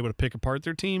at being able to pick apart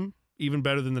their team, even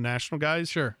better than the national guys.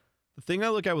 Sure. The thing I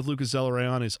look at with Lucas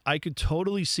Zelarayan is I could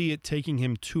totally see it taking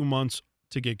him 2 months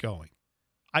to get going.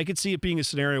 I could see it being a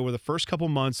scenario where the first couple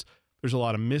months, there's a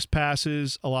lot of missed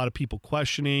passes, a lot of people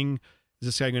questioning, is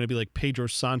this guy going to be like Pedro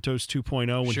Santos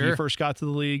 2.0 when he first got to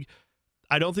the league?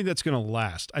 I don't think that's going to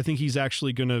last. I think he's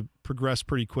actually going to progress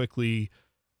pretty quickly.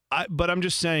 But I'm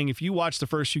just saying, if you watch the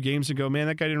first few games and go, man,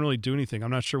 that guy didn't really do anything, I'm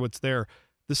not sure what's there.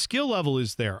 The skill level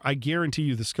is there. I guarantee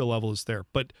you the skill level is there.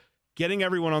 But getting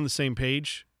everyone on the same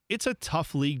page, it's a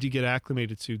tough league to get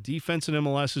acclimated to. Defense in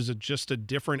MLS is just a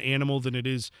different animal than it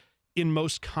is in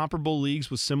most comparable leagues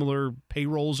with similar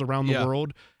payrolls around the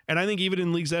world. And I think even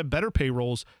in leagues that have better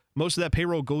payrolls, most of that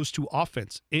payroll goes to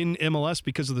offense. In MLS,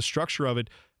 because of the structure of it,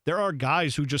 there are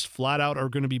guys who just flat out are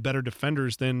going to be better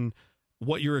defenders than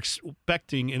what you're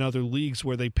expecting in other leagues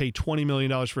where they pay $20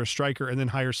 million for a striker and then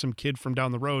hire some kid from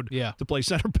down the road to play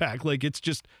center back. Like, it's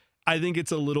just, I think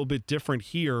it's a little bit different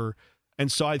here.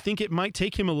 And so I think it might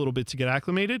take him a little bit to get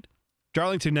acclimated.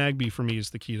 Darlington Nagbe, for me, is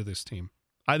the key to this team.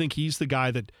 I think he's the guy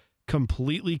that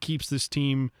completely keeps this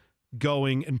team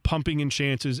going and pumping in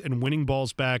chances and winning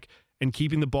balls back and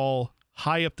keeping the ball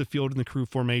high up the field in the Crew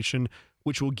formation,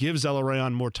 which will give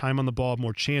Zelarayan more time on the ball,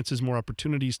 more chances, more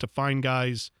opportunities to find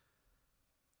guys.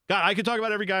 God, I could talk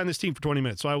about every guy on this team for 20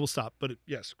 minutes, so I will stop. But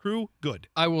yes, Crew, good.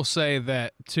 I will say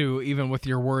that, too, even with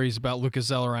your worries about Lucas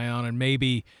Zelarayan and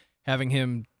maybe having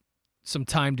him some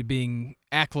time to being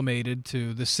acclimated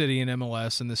to the city and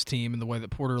MLS and this team and the way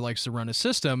that Porter likes to run his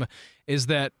system, is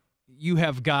that you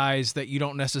have guys that you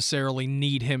don't necessarily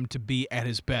need him to be at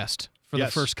his best for the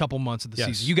first couple months of the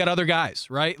season. You got other guys,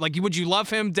 right? Like, would you love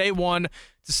him day one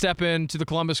to step into the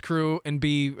Columbus Crew and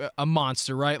be a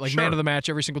monster, right? Like, man of the match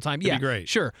every single time? That'd be great.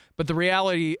 Sure. But the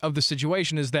reality of the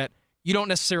situation is that you don't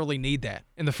necessarily need that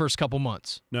in the first couple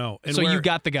months. No. And so you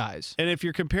got the guys. And if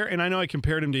you're comparing, and I know I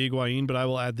compared him to Higuain, but I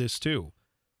will add this too.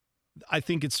 I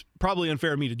think it's probably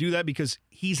unfair of me to do that because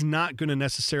he's not going to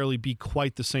necessarily be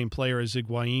quite the same player as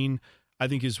Higuain. I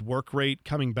think his work rate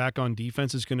coming back on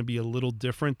defense is going to be a little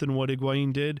different than what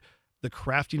Higuain did. The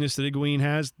craftiness that Higuain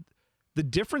has. The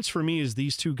difference for me is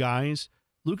these two guys,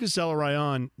 Lucas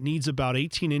Zelarayan needs about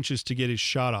 18 inches to get his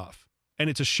shot off. And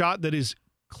it's a shot that is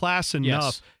class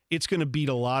enough. It's going to beat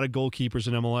a lot of goalkeepers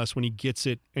in MLS when he gets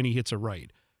it and he hits it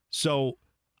right. So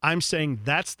I'm saying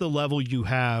that's the level you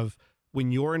have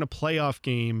when you're in a playoff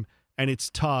game and it's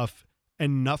tough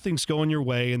and nothing's going your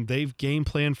way and they've game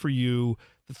planned for you.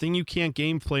 The thing you can't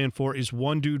game plan for is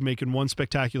one dude making one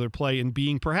spectacular play and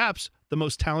being perhaps the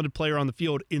most talented player on the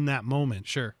field in that moment.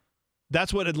 Sure.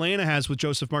 That's what Atlanta has with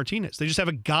Joseph Martinez. They just have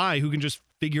a guy who can just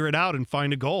figure it out and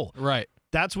find a goal. Right.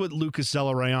 That's what Lucas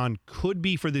Zelarayan could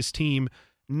be for this team,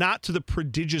 not to the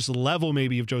prodigious level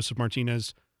maybe of Joseph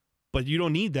Martinez, but you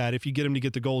don't need that if you get him to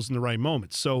get the goals in the right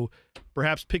moments. So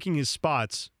perhaps picking his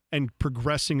spots and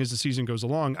progressing as the season goes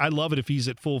along. I love it if he's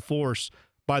at full force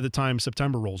by the time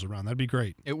September rolls around. That'd be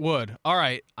great. It would. All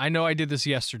right. I know I did this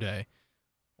yesterday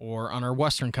or on our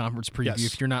Western Conference preview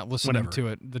if you're not listening to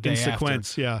it the day after. In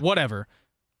sequence, Whatever.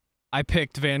 I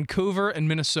picked Vancouver and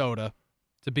Minnesota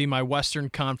to be my Western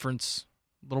Conference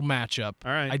little matchup.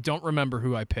 All right. I don't remember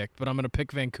who I picked, but I'm going to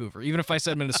pick Vancouver. Even if I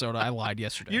said Minnesota, I lied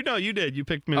yesterday. You did. You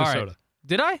picked Minnesota. All right.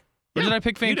 Did I? Or Yeah, did I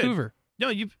pick you did. Vancouver?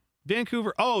 No,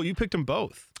 Vancouver. Oh, you picked them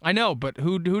both. I know, but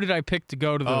who did I pick to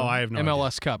go to the I have no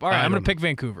MLS Cup? All right, I'm going to pick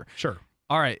Vancouver. Sure.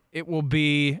 All right, it will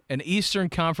be an Eastern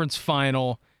Conference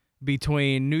final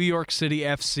between New York City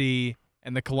FC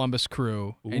and the Columbus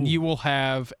Crew, and you will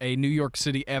have a New York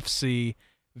City FC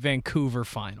Vancouver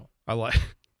final.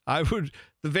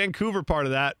 The Vancouver part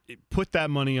of that, put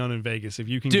that money on in Vegas. If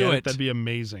you can Do get it. that'd be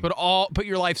amazing. Put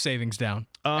your life savings down.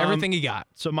 Everything you got.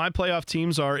 So my playoff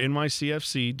teams are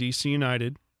NYCFC, DC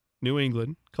United, New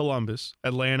England, Columbus,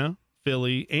 Atlanta,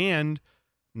 Philly, and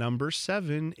number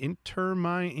 7, Inter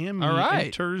Miami. All right.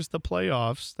 Enters the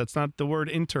playoffs. That's not the word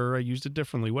inter. I used it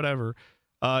differently. Whatever.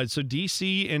 So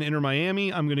DC and Inter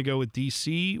Miami, I'm going to go with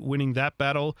DC winning that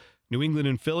battle. New England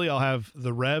and Philly, I'll have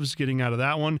the Revs getting out of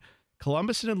that one.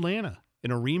 Columbus and Atlanta in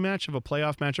a rematch of a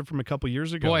playoff matchup from a couple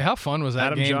years ago. Boy, how fun was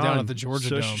that Adam game John, down at the Georgia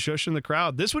Dome? Shush in the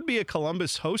crowd. This would be a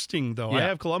Columbus hosting, though. Yeah. I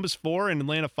have Columbus 4 and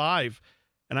Atlanta 5,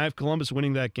 and I have Columbus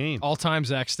winning that game. All-time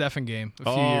Zach Steffen game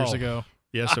a few years ago.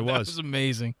 Yes, it was. That was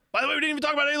amazing. By the way, we didn't even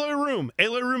talk about Aloy Room.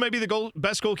 Aloy Room might be the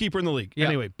best goalkeeper in the league. Yeah.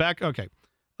 Anyway, back. Okay.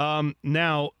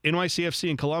 Now,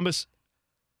 NYCFC and Columbus,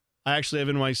 I actually have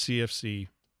NYCFC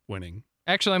winning.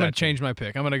 Actually, I'm going to change my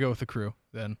pick. I'm going to go with the Crew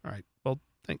then. All right. Well,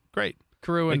 great.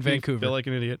 Crew and Vancouver. Feel like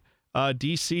an idiot.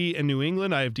 DC and New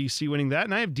England, I have DC winning that,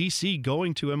 and I have DC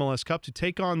going to MLS Cup to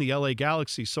take on the LA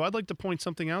Galaxy. So I'd like to point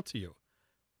something out to you.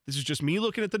 This is just me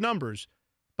looking at the numbers,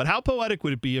 but how poetic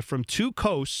would it be if from two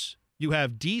coasts you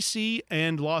have DC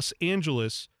and Los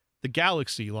Angeles, the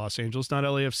Galaxy Los Angeles, not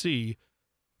LAFC,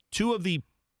 two of the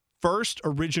first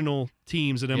original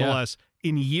teams in MLS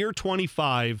in year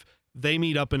 25, they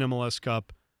meet up in MLS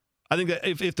Cup. I think that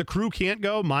if the Crew can't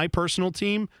go, my personal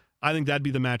team, I think that'd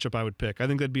be the matchup I would pick. I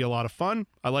think that'd be a lot of fun.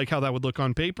 I like how that would look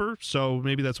on paper, so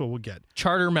maybe that's what we'll get.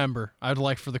 Charter member. I'd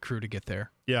like for the Crew to get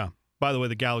there. Yeah. By the way,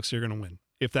 the Galaxy are going to win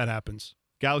if that happens.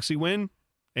 Galaxy win,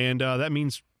 and that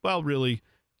means, well, really,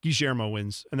 Guillermo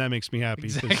wins, and that makes me happy.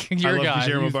 Exactly. I love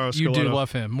Guillermo Barros you do Schelotto.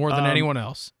 love him more than anyone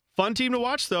else. Fun team to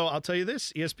watch, though. I'll tell you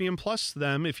this. ESPN Plus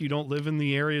them, if you don't live in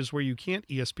the areas where you can't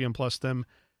ESPN Plus them,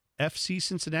 FC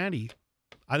Cincinnati,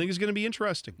 I think is going to be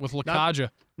interesting. With Lakaja.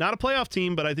 Not a playoff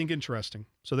team, but I think interesting.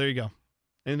 So there you go.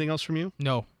 Anything else from you?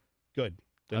 No. Good.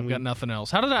 I've got nothing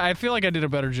else. How did I feel like I did a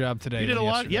better job today. You did than a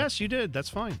lot. yesterday. Yes, you did. That's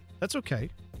fine. That's okay.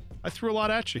 I threw a lot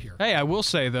at you here. Hey, I will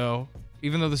say, though,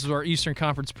 even though this is our Eastern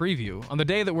Conference preview, on the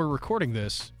day that we're recording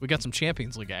this, we got some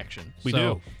Champions League action. We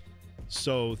do.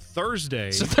 So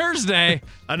Thursday.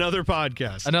 Another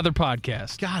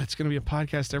podcast. God, it's going to be a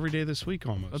podcast every day this week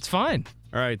almost. That's fine.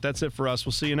 All right, that's it for us.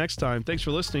 We'll see you next time. Thanks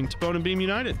for listening to Bone and Beam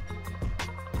United.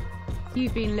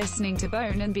 You've been listening to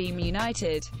Bone and Beam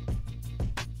United.